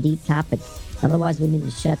into some deep topics. Otherwise, we need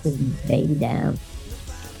to shut this baby down.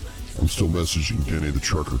 I'm still messaging Denny the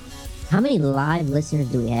trucker. How many live listeners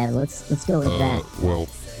do we have? Let's go with that. Well,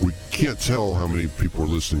 we can't tell how many people are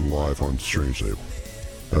listening live on Strange Label.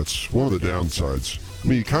 That's one of the downsides. I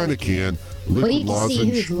mean, you kind of can. Well, you can see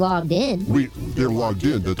who's logged in. They're logged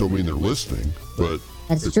in. That don't mean they're listening, but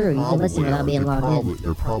that's true. You can listen without being logged in.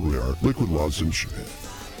 There probably are. Liquid Lozenge,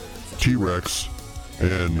 T-Rex,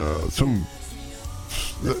 and some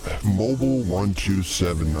Mobile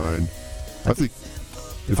 1279. I think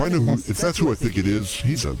if that's who I think it is,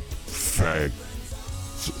 he's a fag.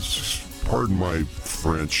 Pardon my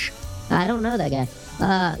French. I don't know that guy.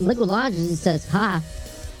 Liquid Lodges says hi,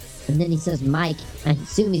 and then he says Mike. I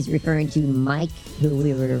assume he's referring to Mike, who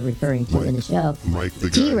we were referring to in the show. Mike, the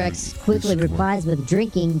guy. T-Rex quickly replies with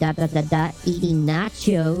drinking, ... eating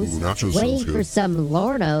nachos. Ooh, nachos waiting for some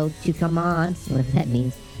Lorno to come on. What that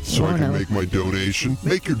means. So Lorno. I can make my donation.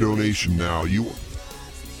 Make your donation now.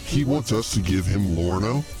 He wants us to give him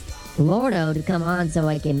Lorno? Lorno to come on so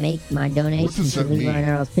I can make my donation to Leroy and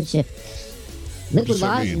Earl's Pitch Shift. Liquid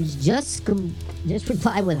Lozenge just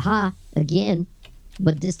replied with ha again,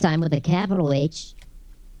 but this time with a capital H.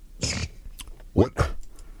 What?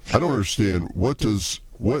 I don't understand. What does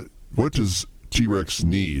T-Rex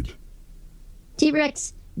need?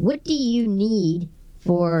 T-Rex, what do you need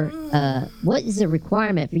for, what is the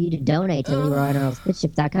requirement for you to donate to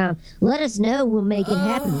LeroyandEarlsPitchShift.com? Let us know. We'll make it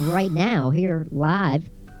happen right now, here, live.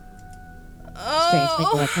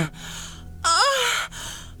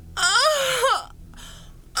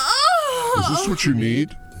 Is this what you need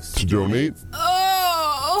to donate?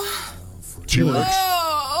 T-Rex?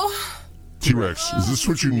 T-Rex, is this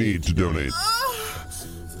what you need to donate?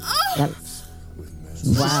 Wow,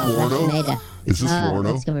 Is this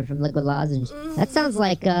Lorno? That's coming from Liquid Lozenge. That sounds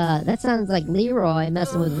like Leroy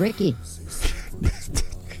messing with Ricky.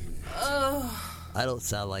 I don't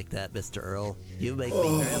sound like that, Mr. Earl. You make me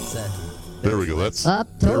very upset. There we go. That's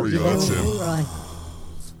There we go. That's him.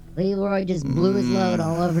 Leroy just blew his load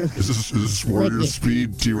all over. Is this Warrior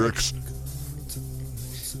Speed, T-Rex?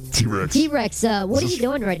 T-Rex. T-Rex, what are you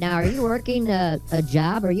doing right now? Are you working a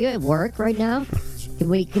job? Are you at work right now? Can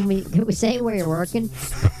we say where you're working?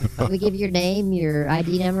 Can we give your name, your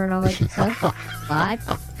ID number, and all that good stuff? Live?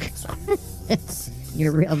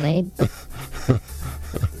 Your real name?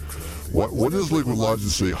 What does Liquid Logic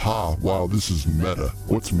say? Ha! Wow, this is meta.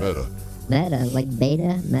 What's meta? Meta, like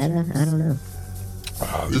beta, meta. I don't know.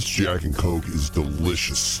 This Jack and Coke is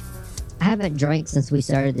delicious. I haven't drank since we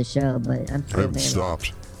started the show, but I'm. I haven't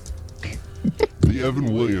stopped. The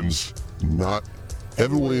Evan Williams, I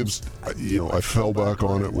fell back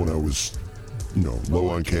on it when I was, low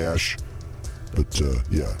on cash. But,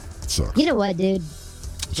 yeah, it sucks. You know what, dude?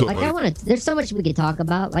 So, there's so much we could talk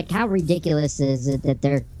about. Like, how ridiculous is it that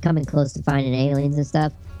they're coming close to finding aliens and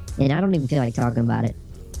stuff? And I don't even feel like talking about it.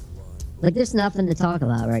 Like, there's nothing to talk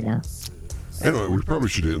about right now. Anyway, we probably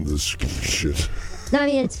should end this shit. No, I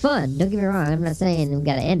mean, it's fun. Don't get me wrong. I'm not saying we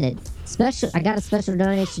got to end it. I got a special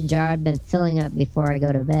donation jar I've been filling up before I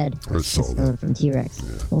go to bed. I saw that. From T-Rex.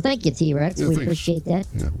 Yeah. Well, thank you, T-Rex. Yeah, we thanks. appreciate that.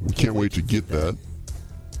 Yeah, we can't wait to get that.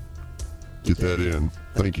 Get that in.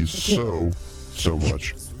 Thank you so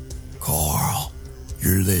much. Carl,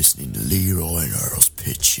 you're listening to Leroy and Earl's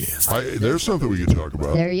Pitch Shift. There's something we can talk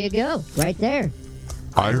about. There you go. Right there.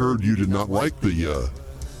 I heard you did not like the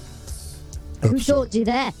Who told you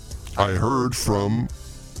that? I heard from...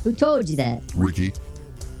 Who told you that? Ricky.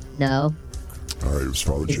 No. All right, it was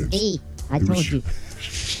Father James. Me. I told you.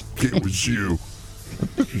 It was you.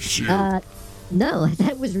 It was you. No,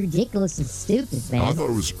 that was ridiculous and stupid, man. I thought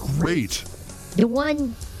it was great. The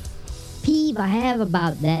one peeve I have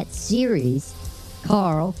about that series,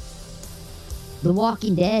 Carl, The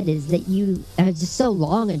Walking Dead, is that you are just so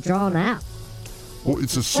long and drawn out. Well,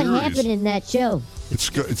 it's a series. What happened in that show? It's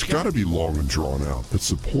got to be long and drawn out. That's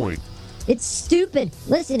the point. It's stupid.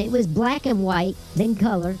 Listen, it was black and white, then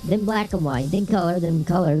color, then black and white, then color, then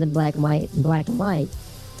black and white, and black and white.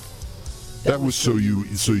 That was so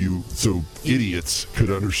idiots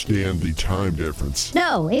could understand the time difference.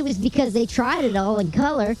 No, it was because they tried it all in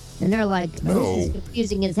color, and they're like, this is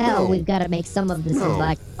confusing as hell. We've got to make some of this in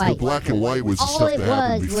black and white. The black and white was the all stuff it that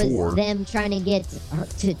happened before. Was them trying to get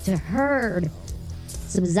to herd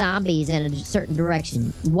some zombies in a certain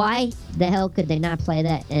direction. Why the hell could they not play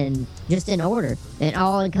that in just in order and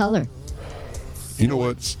all in color? You know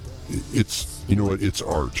what? It's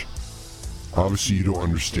art. Obviously, you don't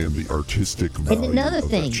understand the artistic value. And another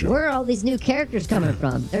thing, where are all these new characters coming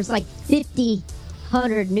from? There's like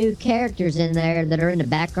 100 new characters in there that are in the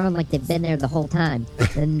background, like they've been there the whole time.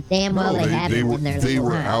 And damn well they haven't been there the whole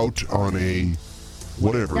time. They were out on a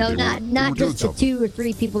whatever. No, not just the 2 or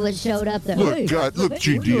 3 people that showed up there. Look, God, look,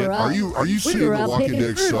 GD, are you saying The Walking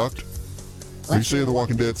Dead sucked? Are you saying The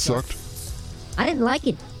Walking Dead sucked? I didn't like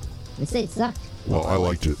it. They say it sucked. Well, I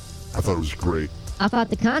liked it. I thought it was great. I thought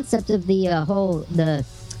the concept of the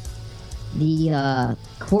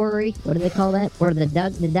quarry, what do they call that? Where the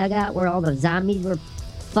dugout where all the zombies were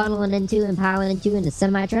funneling into and piling into in the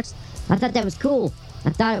semi-trucks. I thought that was cool.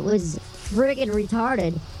 I thought it was friggin'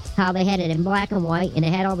 retarded how they had it in black and white and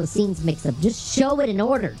it had all the scenes mixed up. Just show it in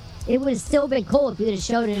order. It would have still been cool if you would have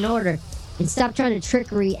showed it in order. And stop trying to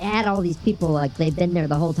trickery add all these people like they've been there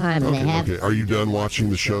the whole time and they haven't. Okay. Are you done watching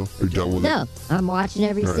the show? Are you done with it? No, I'm watching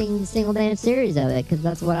every single damn series of it because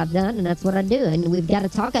that's what I've done and that's what I do. And we've got to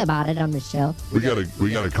talk about it on the show. We got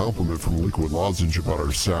a compliment from Liquid Lozenge about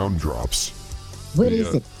our sound drops. What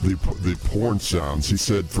is it? The porn sounds. He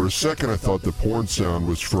said, for a second I thought the porn sound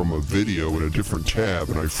was from a video in a different tab,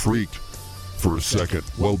 and I freaked for a second.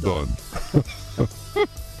 Well done.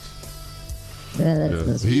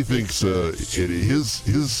 He thinks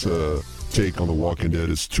his take on The Walking Dead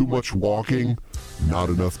is too much walking, not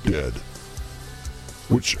enough dead.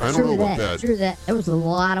 Which I don't know about that. True that. There was a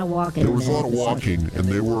lot of walking. There was a lot of walking, and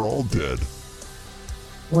they were all dead.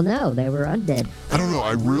 Well, no, they were undead. I don't know.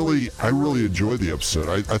 I really enjoyed the episode.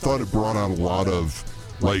 I thought it brought out a lot of,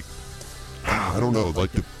 like, I don't know,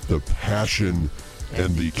 like the passion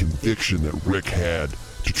and the conviction that Rick had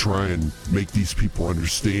to try and make these people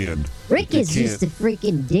understand. Rick is just a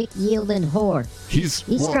freaking dick-yielding whore. He's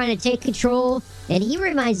trying to take control, and he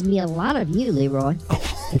reminds me a lot of you, Leroy.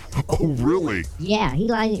 Oh, really? Yeah, he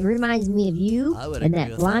reminds me of you and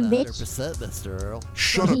that blonde bitch. 100%, Mr. Earl.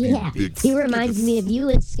 Shut up, yeah, you big... he reminds me of you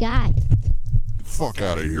and Sky. Fuck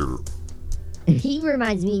out of here. He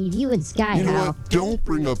reminds me of you and Sky. You know what? Don't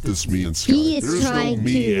bring up this me and Sky. He is There's trying no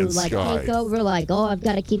me to and like Sky. take over. Like, oh, I've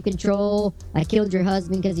got to keep control. I killed your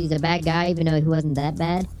husband because he's a bad guy, even though he wasn't that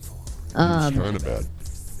bad. He's kind of bad.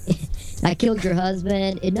 I killed your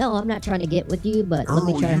husband. And no, I'm not trying to get with you, but let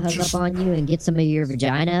me try to hug up on you and get some of your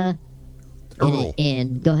vagina.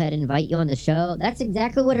 And go ahead and invite you on the show. That's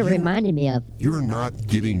exactly what it reminded me of. You're not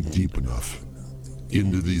getting deep enough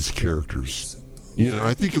into these characters. You know,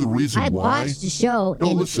 I think the reason why... I watched the show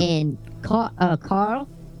and Carl?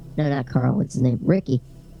 No, not Carl. What's his name? Ricky.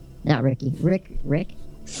 Not Ricky. Rick?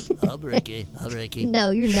 I'm Ricky.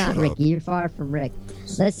 No, you're not Ricky. You're far from Rick.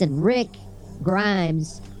 Listen, Rick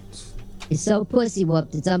Grimes is so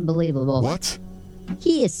pussy-whooped, it's unbelievable. What?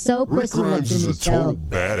 He is so Rick pussy-whooped Grimes in the is a show. total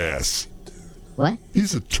badass. What?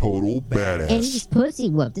 He's a total badass. And he's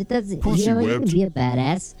pussy-whooped. It doesn't... You know, he can be a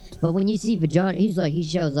badass, but when you see vagina, he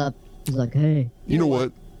shows up. He's like, hey. You know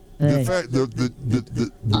what? The fact, the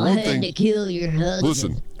one thing... to kill your husband.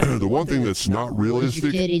 Listen, the one thing that's not realistic...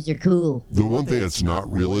 Your titties are cool. The one thing that's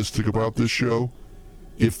not realistic about this show,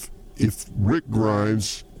 if Rick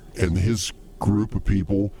Grimes and his group of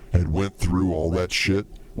people had went through all that shit,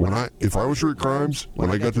 if I was Rick Grimes, when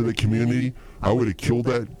I got to the community, I would have killed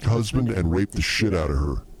that husband and raped the shit out of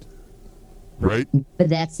her. Right? But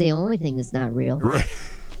that's the only thing that's not real. Right.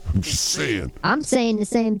 I'm just saying. I'm saying the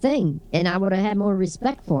same thing, and I would have had more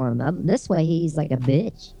respect for him. This way, he's like a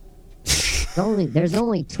bitch. There's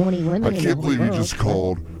only 20 women. I can't believe you just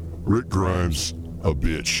called Rick Grimes a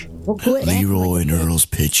bitch. Well, quit Leroy and Earl's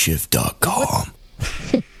PitchShift.com.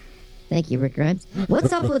 Thank you, Rick Grimes.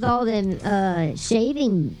 What's up with all them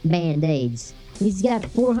shaving band-aids? He's got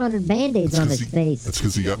 400 band-aids on his face. That's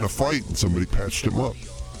because he got in a fight and somebody patched him up.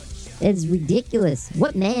 It's ridiculous.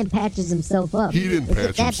 What man patches himself up? He didn't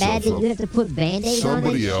patch himself up. Is it that bad that you have to put band-aids on it?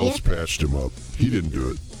 Somebody else patched him up. He didn't do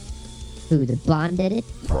it. Who, the blonde did it?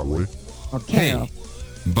 Probably. Or Carol? Hey,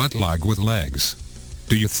 butt log with legs.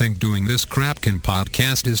 Do you think doing this crapkin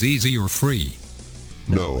podcast is easy or free?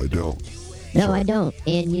 No, I don't. No, I don't.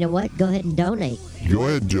 And you know what? Go ahead and donate. Go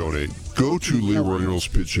ahead and donate. Go to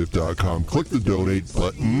LeroyAndEarlsPitchShift.com. Click the donate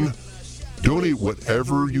button. Donate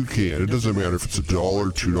whatever you can. It doesn't matter if it's $1,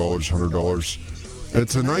 $2, $100. And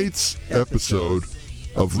tonight's episode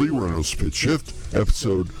of Leroy and Earl's Pitch Shift,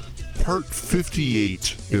 episode part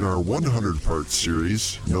 58 in our 100-part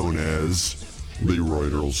series known as Leroy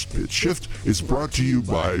and Earl's Pitch Shift, is brought to you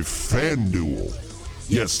by FanDuel.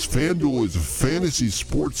 Yes, FanDuel is a fantasy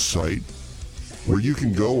sports site where you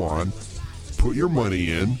can go on, put your money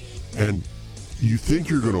in, and you think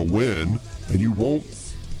you're going to win, and you won't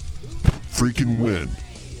freaking win.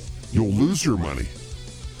 You'll lose your money.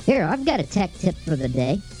 Here, I've got a tech tip for the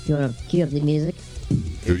day. You want to cue up the music?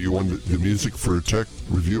 You want the music for a tech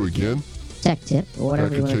review again? Tech tip, or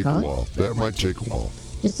whatever you want to call it. That could take a while. That might take a while.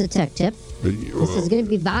 Just a tech tip. This is going to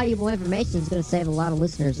be valuable information. It's going to save a lot of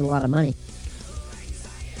listeners a lot of money.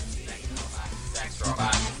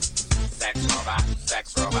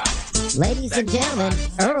 Ladies and gentlemen,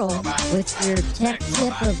 Earl with your tech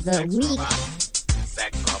tip of the week.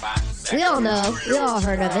 We all know, we all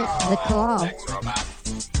heard of it, the claw.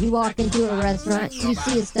 You walk into a restaurant, you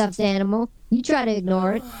see a stuffed animal, you try to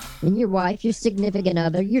ignore it, and your wife, your significant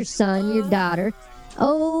other, your son, your daughter,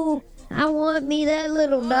 oh, I want me that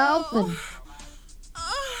little dolphin.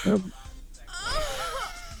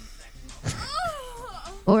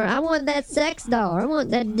 Or I want that sex doll. I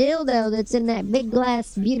want that dildo that's in that big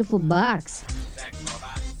glass beautiful box.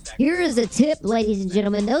 Here is a tip, ladies and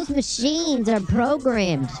gentlemen. Those machines are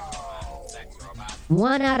programmed.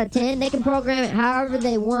 1 out of 10, they can program it however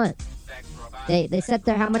they want. They set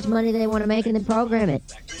how much money they want to make and then program it.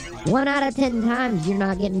 1 out of 10 times, you're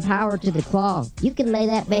not getting power to the claw. You can lay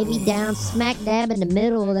that baby down smack dab in the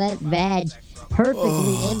middle of that vag,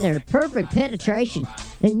 perfectly in there, perfect penetration,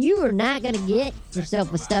 and you are not going to get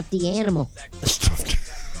yourself a stuffy animal.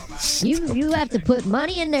 You have to put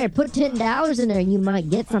money in there, put $10 in there, and you might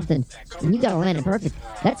get something. And you got to land it perfect.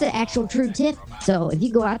 That's an actual true tip. So if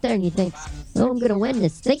you go out there and you think, oh, I'm going to win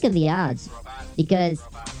this, think of the odds. Because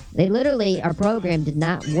They literally are programmed to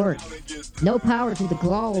not work. No power to the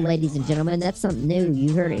claw, ladies and gentlemen. That's something new.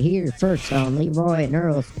 You heard it here first on Leroy and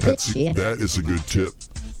Earl's Pitch. That is a good tip.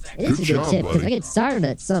 It is a good tip, because I get tired of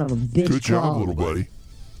that son of a bitch. Good job, claw. little buddy.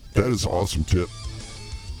 That is an awesome tip.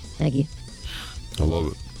 Thank you. I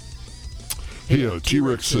love it. Hey,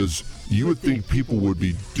 T-Rex says, you would think people would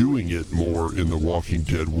be doing it more in the Walking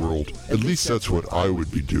Dead world. At least that's what I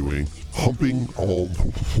would be doing. Humping all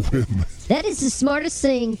the women. That is the smartest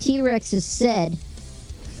thing T-Rex has said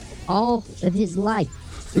all of his life.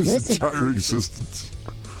 His entire existence.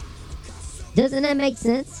 Doesn't that make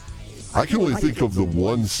sense? I can only think of the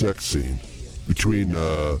one sex scene between,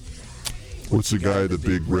 what's the guy, the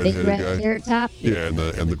big redheaded Big red guy? carrot top? Yeah, and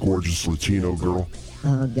the gorgeous Latino girl.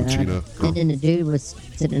 Oh, God. Latina girl. And then the dude was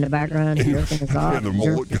sitting in the background jerking his off. And the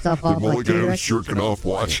mullet guy was T-Rex. jerking off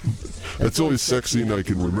watching. That's the only sex scene I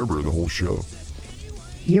can remember in the whole show.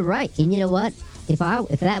 You're right. And you know what? If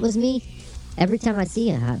that was me, every time I see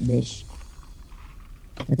a hot bitch,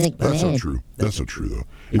 I think, That's man. not true. That's not true, though.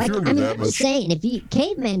 If you're into I'm that just much... saying, if you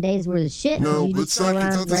caveman days were the shit. No, you but just it's go not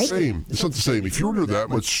around the raping. same. It's not the same. If you're under that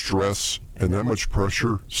much stress and that much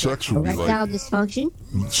pressure, sex would be Erectile like... dysfunction?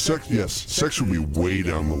 Sex would be way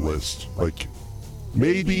down the list. Like,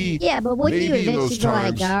 maybe... Yeah, but wouldn't you maybe in eventually those go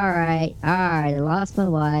like, times... all right, I lost my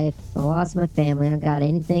wife, I lost my family, I don't got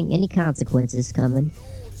any consequences coming.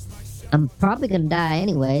 I'm probably going to die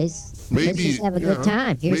anyways. Let's Maybe, just have a good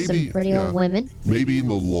time. Here's some pretty old women. Maybe in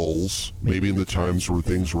the lulls, maybe in the times where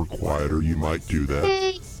things were quieter, you might do that.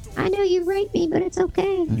 Hey, I know you raped me, but it's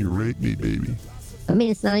okay. You raped me, baby. I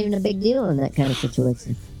mean, it's not even a big deal in that kind of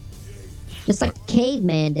situation. Just like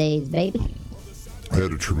caveman days, baby. I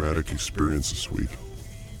had a traumatic experience this week.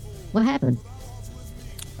 What happened?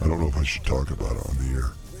 I don't know if I should talk about it on the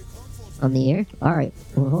air. On the air? All right.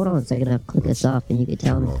 Well, hold on a second. I'll click this off, and you can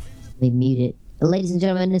tell me. Let me mute it. Ladies and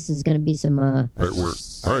gentlemen, this is going to be some, All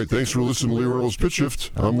right, thanks for listening to Leroy's Pitch Shift.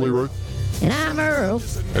 I'm Leroy. And I'm Earl.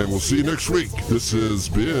 And we'll see you next week. This has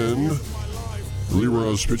been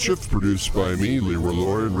Leroy's Pitch Shift, produced by me,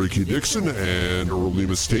 Leroy, and Ricky Dixon, and Earl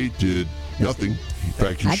Lima State did nothing. In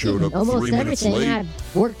fact, he showed up almost 3 minutes everything. late.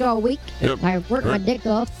 I worked all week. Yep. I worked my dick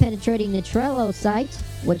off penetrating the Trello site,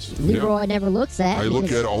 which Leroy never looks at. I look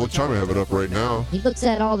because at it all the time. I have it up right now. He looks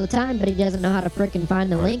at it all the time, but he doesn't know how to frickin'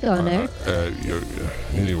 find the link on there.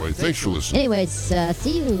 Anyway, thanks for listening. Anyways,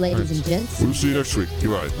 see you, ladies and gents. We'll see you next week.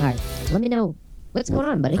 Goodbye. All right, let me know what's going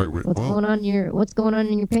on, buddy. All right, What's going on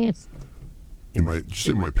in your pants? Just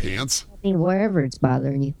in my pants? I mean, wherever it's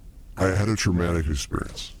bothering you. I had a traumatic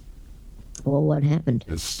experience. Well, what happened?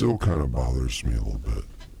 It still kind of bothers me a little bit.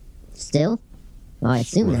 Still? Well, I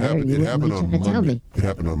assume It that. happened, You it wouldn't happened be on trying to tell Monday. me. It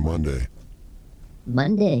happened on Monday.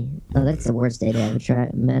 Monday? Oh, that's the worst day to have a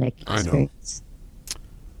traumatic I know. experience.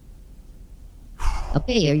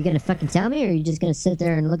 Okay, are you going to fucking tell me, or are you just going to sit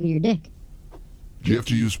there and look at your dick? Do you have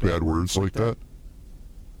to use bad words like that?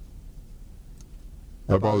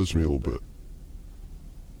 That bothers me a little bit.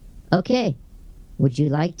 Okay. Would you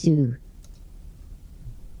like to...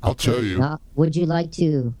 I'll tell you. Would you like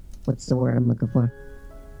to... What's the word I'm looking for?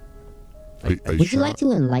 Would you like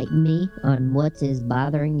to enlighten me on what is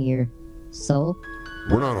bothering your soul?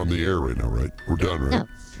 We're not on the air right now, right? We're done, right? No.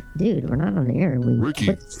 Dude, we're not on the air.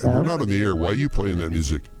 Ricky, we're not on the air. Why are you playing that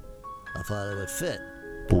music? I thought it would fit.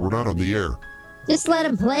 But we're not on the air. Just let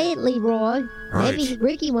him play it, Leroy. Right. Maybe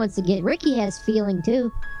Ricky wants to get... Ricky has feeling,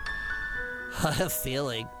 too. I have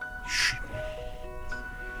feeling. Shh.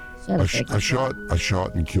 Shut up, Ricky. I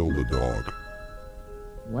shot and killed a dog.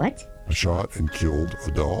 What? I shot and killed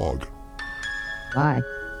a dog. Why?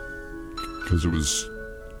 Because it was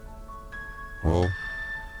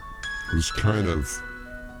kind of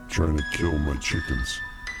trying to kill my chickens.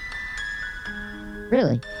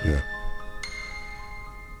 Really? Yeah.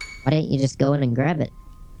 Why didn't you just go in and grab it?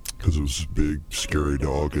 Because it was a big, scary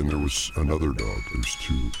dog, and there was another dog. There's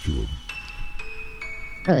two of them.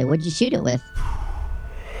 Really? What'd you shoot it with?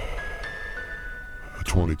 A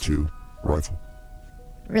 .22 rifle.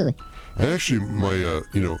 Really? And actually,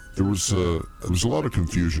 there was a lot of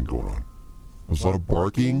confusion going on. There was a lot of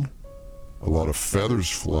barking, a lot of feathers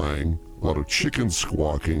flying, a lot of chickens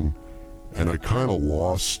squawking, and I kind of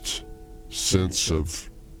lost sense of...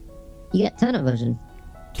 You got tunnel vision.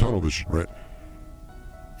 Tunnel vision, right?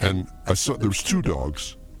 And I saw there was 2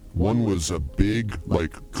 dogs. One was a big,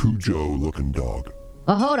 like, Cujo-looking dog.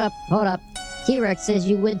 Oh, hold up. T-Rex says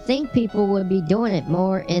you would think people would be doing it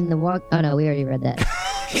more in the walk... Oh, no, we already read that.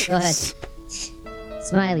 Go ahead.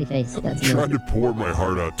 Smiley face. That's I'm trying to pour my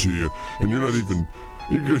heart out to you, and you're not even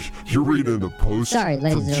You're reading a post Sorry,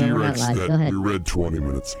 ladies from and gentlemen, we're not T-Rex live. Go that ahead. we read 20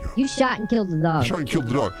 minutes ago. You shot and killed the dog. Try and kill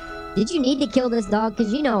the dog. Did you need to kill this dog?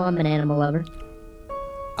 Because you know I'm an animal lover.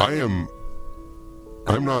 I'm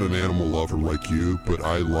not an animal lover like you, but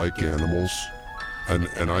I like animals. And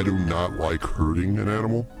I do not like hurting an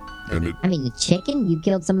animal. And it, I mean, the chicken? You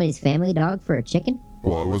killed somebody's family dog for a chicken?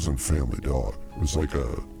 well, it wasn't a family dog. It was like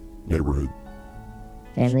a neighborhood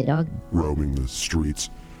Family dog? roaming the streets.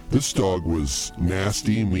 This dog was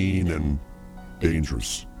nasty, mean, and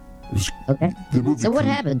dangerous. It was, Okay. the movie So what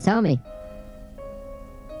Coon- happened? Tell me.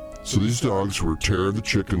 So these dogs were tearing the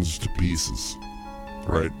chickens to pieces,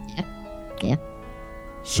 right? Yeah.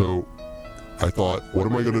 So I thought, what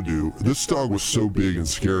am I going to do? This dog was so big and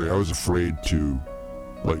scary, I was afraid to,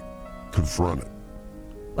 like, confront it.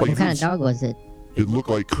 Like, What kind of dog was it? It looked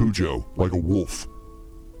like Cujo, like a wolf.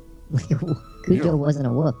 Cujo Yeah. wasn't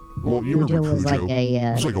a wolf. Well, you Cujo remember was Cujo. like It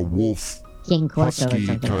a was like a wolf, King Corso or husky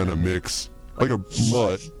something. kind of mix. Like a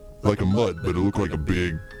mutt, but it looked like a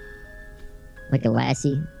big... Like a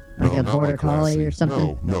lassie? Like a not border like collie Lassie. or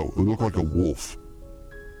something? No, it looked like a wolf.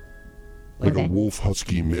 Like Okay. a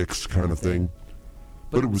wolf-husky mix kind of thing.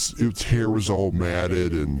 But its hair was all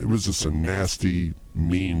matted, and it was just a nasty,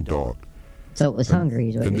 mean dog. So it was hungry,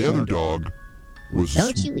 is what And you're the other saying. dog was...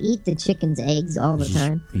 Don't you eat the chicken's eggs all the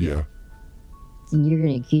time? Yeah. And you're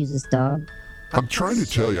going to accuse this dog? I'm trying to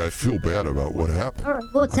tell you, I feel bad about what happened. All right,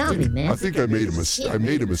 well, tell me, man. I think I made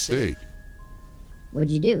a mistake.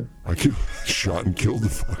 What'd you do? I shot and killed the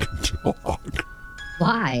fucking dog.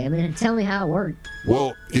 Why? I mean, tell me how it worked.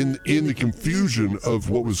 Well, in the confusion of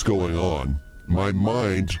what was going on, my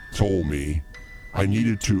mind told me I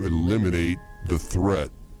needed to eliminate the threat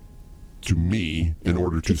to me in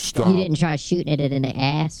order to stop. You didn't try shooting it in the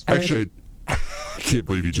ass first? Actually, I can't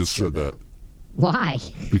believe you just said that. Why?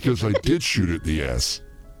 Because I did shoot it in the ass.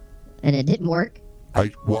 And it didn't work?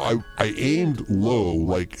 I aimed low,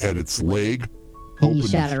 like at its leg. And you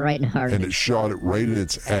hoping shot it right in the heart. And it shot it right in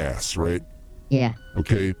its ass, right? Yeah.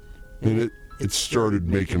 Okay. And it started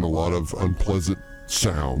making a lot of unpleasant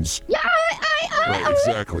sounds. Yeah, Right,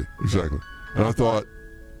 exactly. And I thought,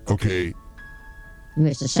 okay. You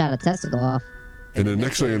must have shot a testicle off. And the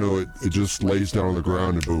next thing I know, it just lays down on the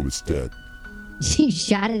ground and boom, it's dead. You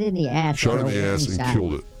shot it in the ass. Shot it in bro. the ass and Shot.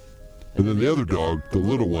 killed it. And then the other dog, the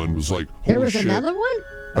little one, was like, holy There was shit. another one?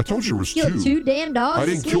 I told you there was You killed two damn dogs? I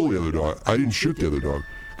didn't kill the other dog. I didn't shoot the other dog.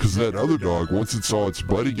 Because that other dog, once it saw its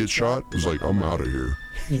buddy get shot, was like, I'm out of here.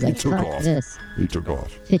 He's He like, took fuck off. this. He took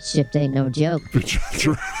off. Pitch shift ain't no joke.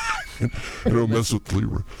 I don't mess with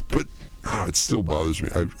Leroy. But it still bothers me.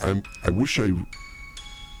 I wish I...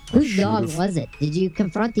 Whose dog was it? Did you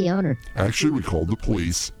confront the owner? Actually, we called the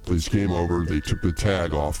police. Police came over. They took the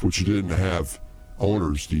tag off, which didn't have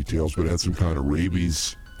owner's details, but had some kind of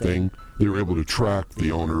rabies thing. They were able to track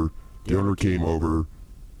the owner. The owner came over,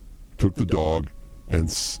 took the dog, and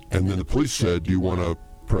then the police said, do you want to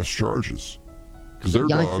press charges? Because their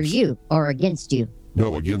Young dogs... for you or against you?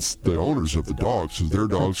 No, against the owners of the dogs, because their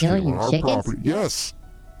dogs killing came on your our chickens? property. Yes.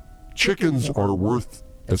 Chickens are worth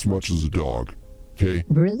as much as a dog. Okay?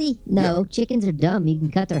 Really? No, chickens are dumb. You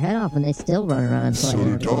can cut their head off and they still run around and play. So do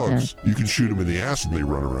every time. dogs. You can shoot them in the ass and they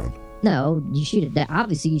run around. No, you shoot it.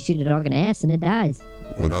 Obviously, you shoot a dog in the ass and it dies.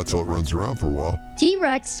 Well, not till it runs around for a while.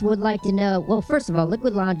 T-Rex would like to know. Well, first of all,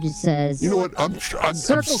 Liquid Lounge says. You know what? I'm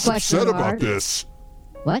Circle question upset about mark. this.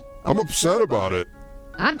 What? I'm upset about it.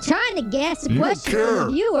 I'm trying to guess a You don't question from care.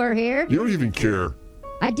 the viewer here. You don't even care.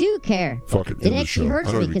 I do care. Fuck it. It end the actually show. hurts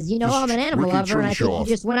I don't me even- because you know just- I'm an animal Ricky, lover, turn and I the show think you off.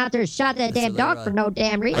 just went out there and shot that damn dog for no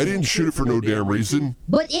damn reason. I didn't shoot it for no damn reason.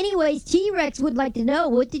 But anyways, T-Rex would like to know,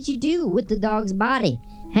 what did you do with the dog's body?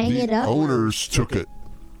 Hang it The up? owners took it.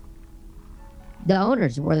 The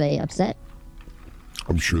owners, were they upset?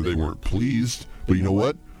 I'm sure they weren't pleased, but you know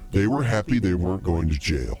what? They were happy they weren't going to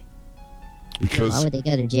jail. Because Why would they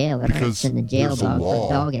go to jail? They're not because sending jail there's a dog for law. a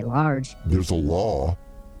dog at large. there's a law.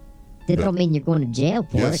 That don't mean you're going to jail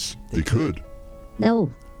for Yes, they could. it.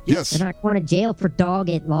 No, Yes. they're not going to jail for dog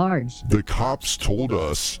at large. The cops told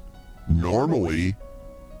us normally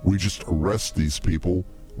we just arrest these people.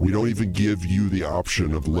 We don't even give you the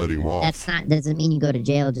option of letting them off. That's not doesn't mean you go to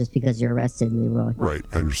jail just because you're arrested, Leroy. Right,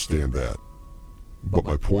 I understand that. But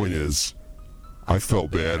my point is, I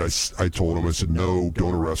felt bad. I told him, I said, no,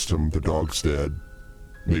 don't arrest him. The dog's dead.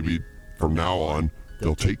 Maybe from now on,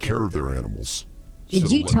 they'll take care of their animals. Did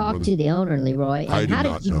Instead you of letting talk them- to the owner, Leroy? I And did how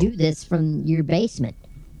not did you know. do this from your basement?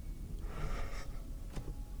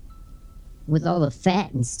 With all the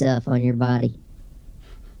fat and stuff on your body.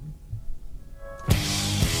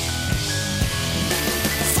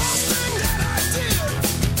 First thing that I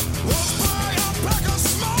did was buy a pack of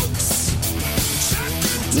smokes, check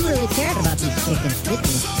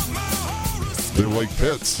kittens. They're like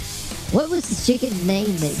pets. What was the chicken's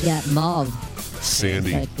name that got mauled?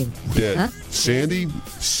 Sandy. Dead. Huh? Sandy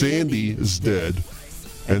is dead.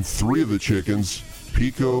 And 3 of the chickens,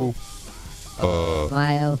 Pico,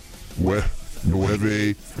 Mayo.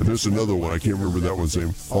 Nueve, and there's another one. I can't remember that one's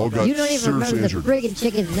name. All got You don't even seriously remember injured. the friggin'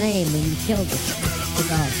 chicken's name and you killed the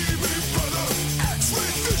dog.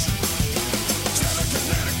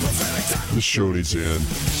 This show needs to end.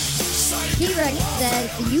 T-Rex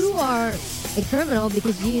says you are a criminal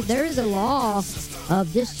because there is a law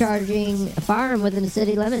of discharging a firearm within the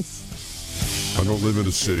city limits. I don't live in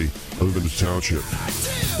a city. I live in a township.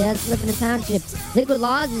 Yes, live in the township. Liquid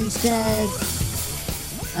Lodging says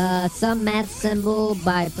some math symbol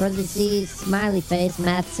by parentheses, smiley face,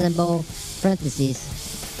 math symbol, parentheses.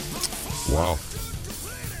 Wow.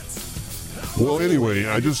 Well, anyway,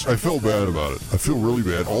 I felt bad about it. I feel really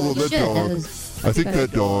bad. Although that dog, I think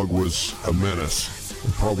that dog was a menace.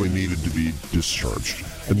 It probably needed to be discharged.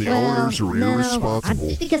 And the owners are irresponsible.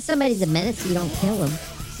 Just because somebody's a menace, you don't kill him.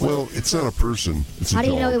 Well, it's not a person. It's a How dog.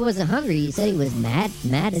 do you know he wasn't hungry? You said he was mad.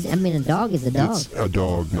 I mean, a dog is a dog. It's a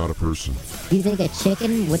dog, not a person. Do you think a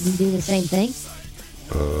chicken wouldn't do the same thing?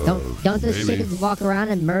 Don't those maybe. chickens walk around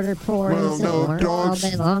and murder poor innocent owners all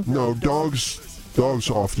day long? No, dogs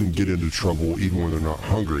often get into trouble even when they're not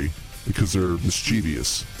hungry because they're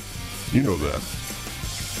mischievous. You know that.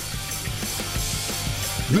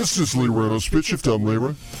 This is Leroy on Spit Shift. I'm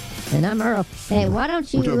Leroy. And I'm Earl. Hey, why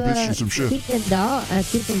don't you We're done bitching some shit. keep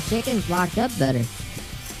them chickens locked up better?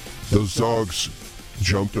 Those dogs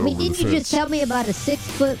jumped over the Didn't fence. you just tell me about a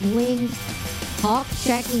 6-foot winged hawk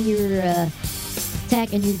attacking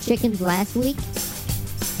your chickens last week?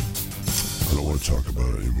 I don't want to talk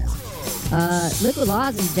about it anymore. Liquid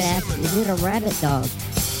Lozenge asked, is it a rabbit dog?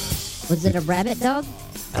 Was it a rabbit dog?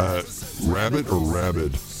 Rabbit or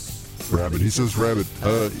rabid? Rabbit. He says rabbit.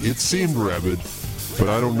 It seemed rabid, but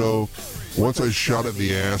I don't know. Once I shot it in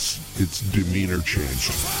the ass, its demeanor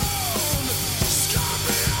changed.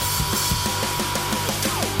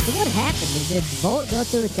 What happened? Did the bullet go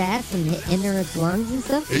through its ass and enter its lungs and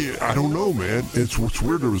stuff? I don't know, man. It's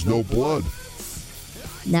weird. There was no blood.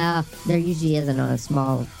 No, there usually isn't on a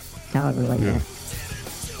small caliber like that.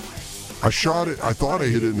 I shot it. I thought I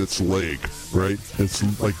hit it in its leg, right? Its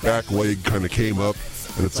like back leg kind of came up,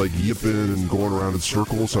 and it's like yipping and going around in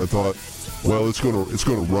circles. So I thought, well, it's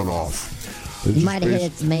gonna run off. You might have hit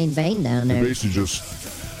its main vein down there. It basically just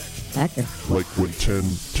Factor. like went 10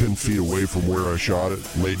 feet away from where I shot it,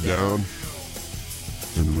 laid down,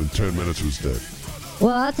 and within 10 minutes it was dead.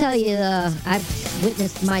 Well, I'll tell you, I've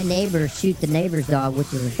witnessed my neighbor shoot the neighbor's dog,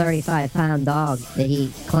 which is a 35-pound dog that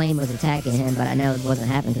he claimed was attacking him, but I know it wasn't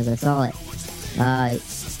happening because I saw it.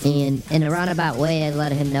 And in a roundabout way, I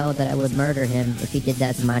let him know that I would murder him if he did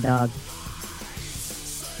that to my dog.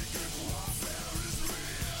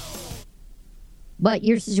 But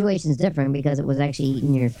your situation's different because it was actually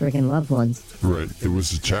eating your freaking loved ones. Right. It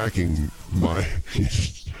was attacking my...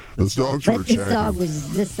 Those dogs were But attacking.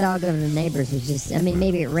 this dog of the neighbors was just, I mean,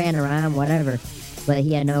 maybe it ran around, whatever, but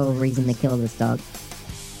he had no reason to kill this dog.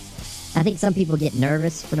 I think some people get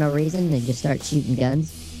nervous for no reason and just start shooting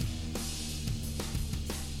guns.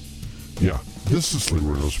 Yeah. This is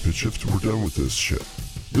Leroy on Spit Shift. We're done with this shit.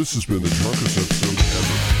 This has been the drunkest episode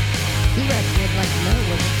ever. T-Rex would like to know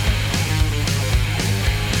what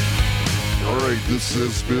All right, this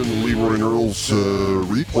has been the Leroy and Earl's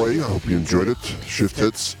replay. I hope you enjoyed it. Shift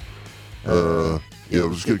hits. Yeah, it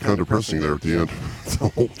was getting kind of depressing there at the end. The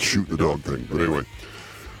whole shoot the dog thing. But anyway,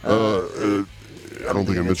 I don't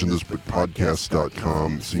think I mentioned this, but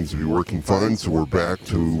podcast.com seems to be working fine. So we're back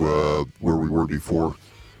to where we were before.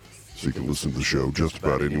 So you can listen to the show just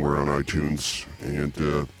about anywhere on iTunes and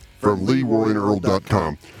from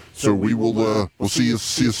LeroyandEarl.com. So we will we'll see you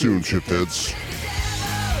soon, shift heads.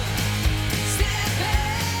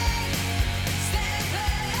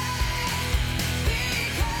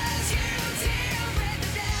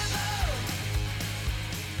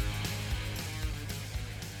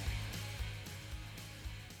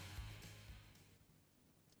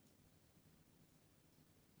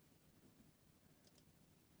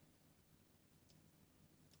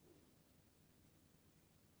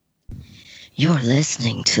 You're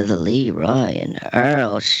listening to the Leroy and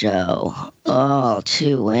Earl Show. All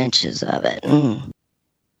 2 inches of it.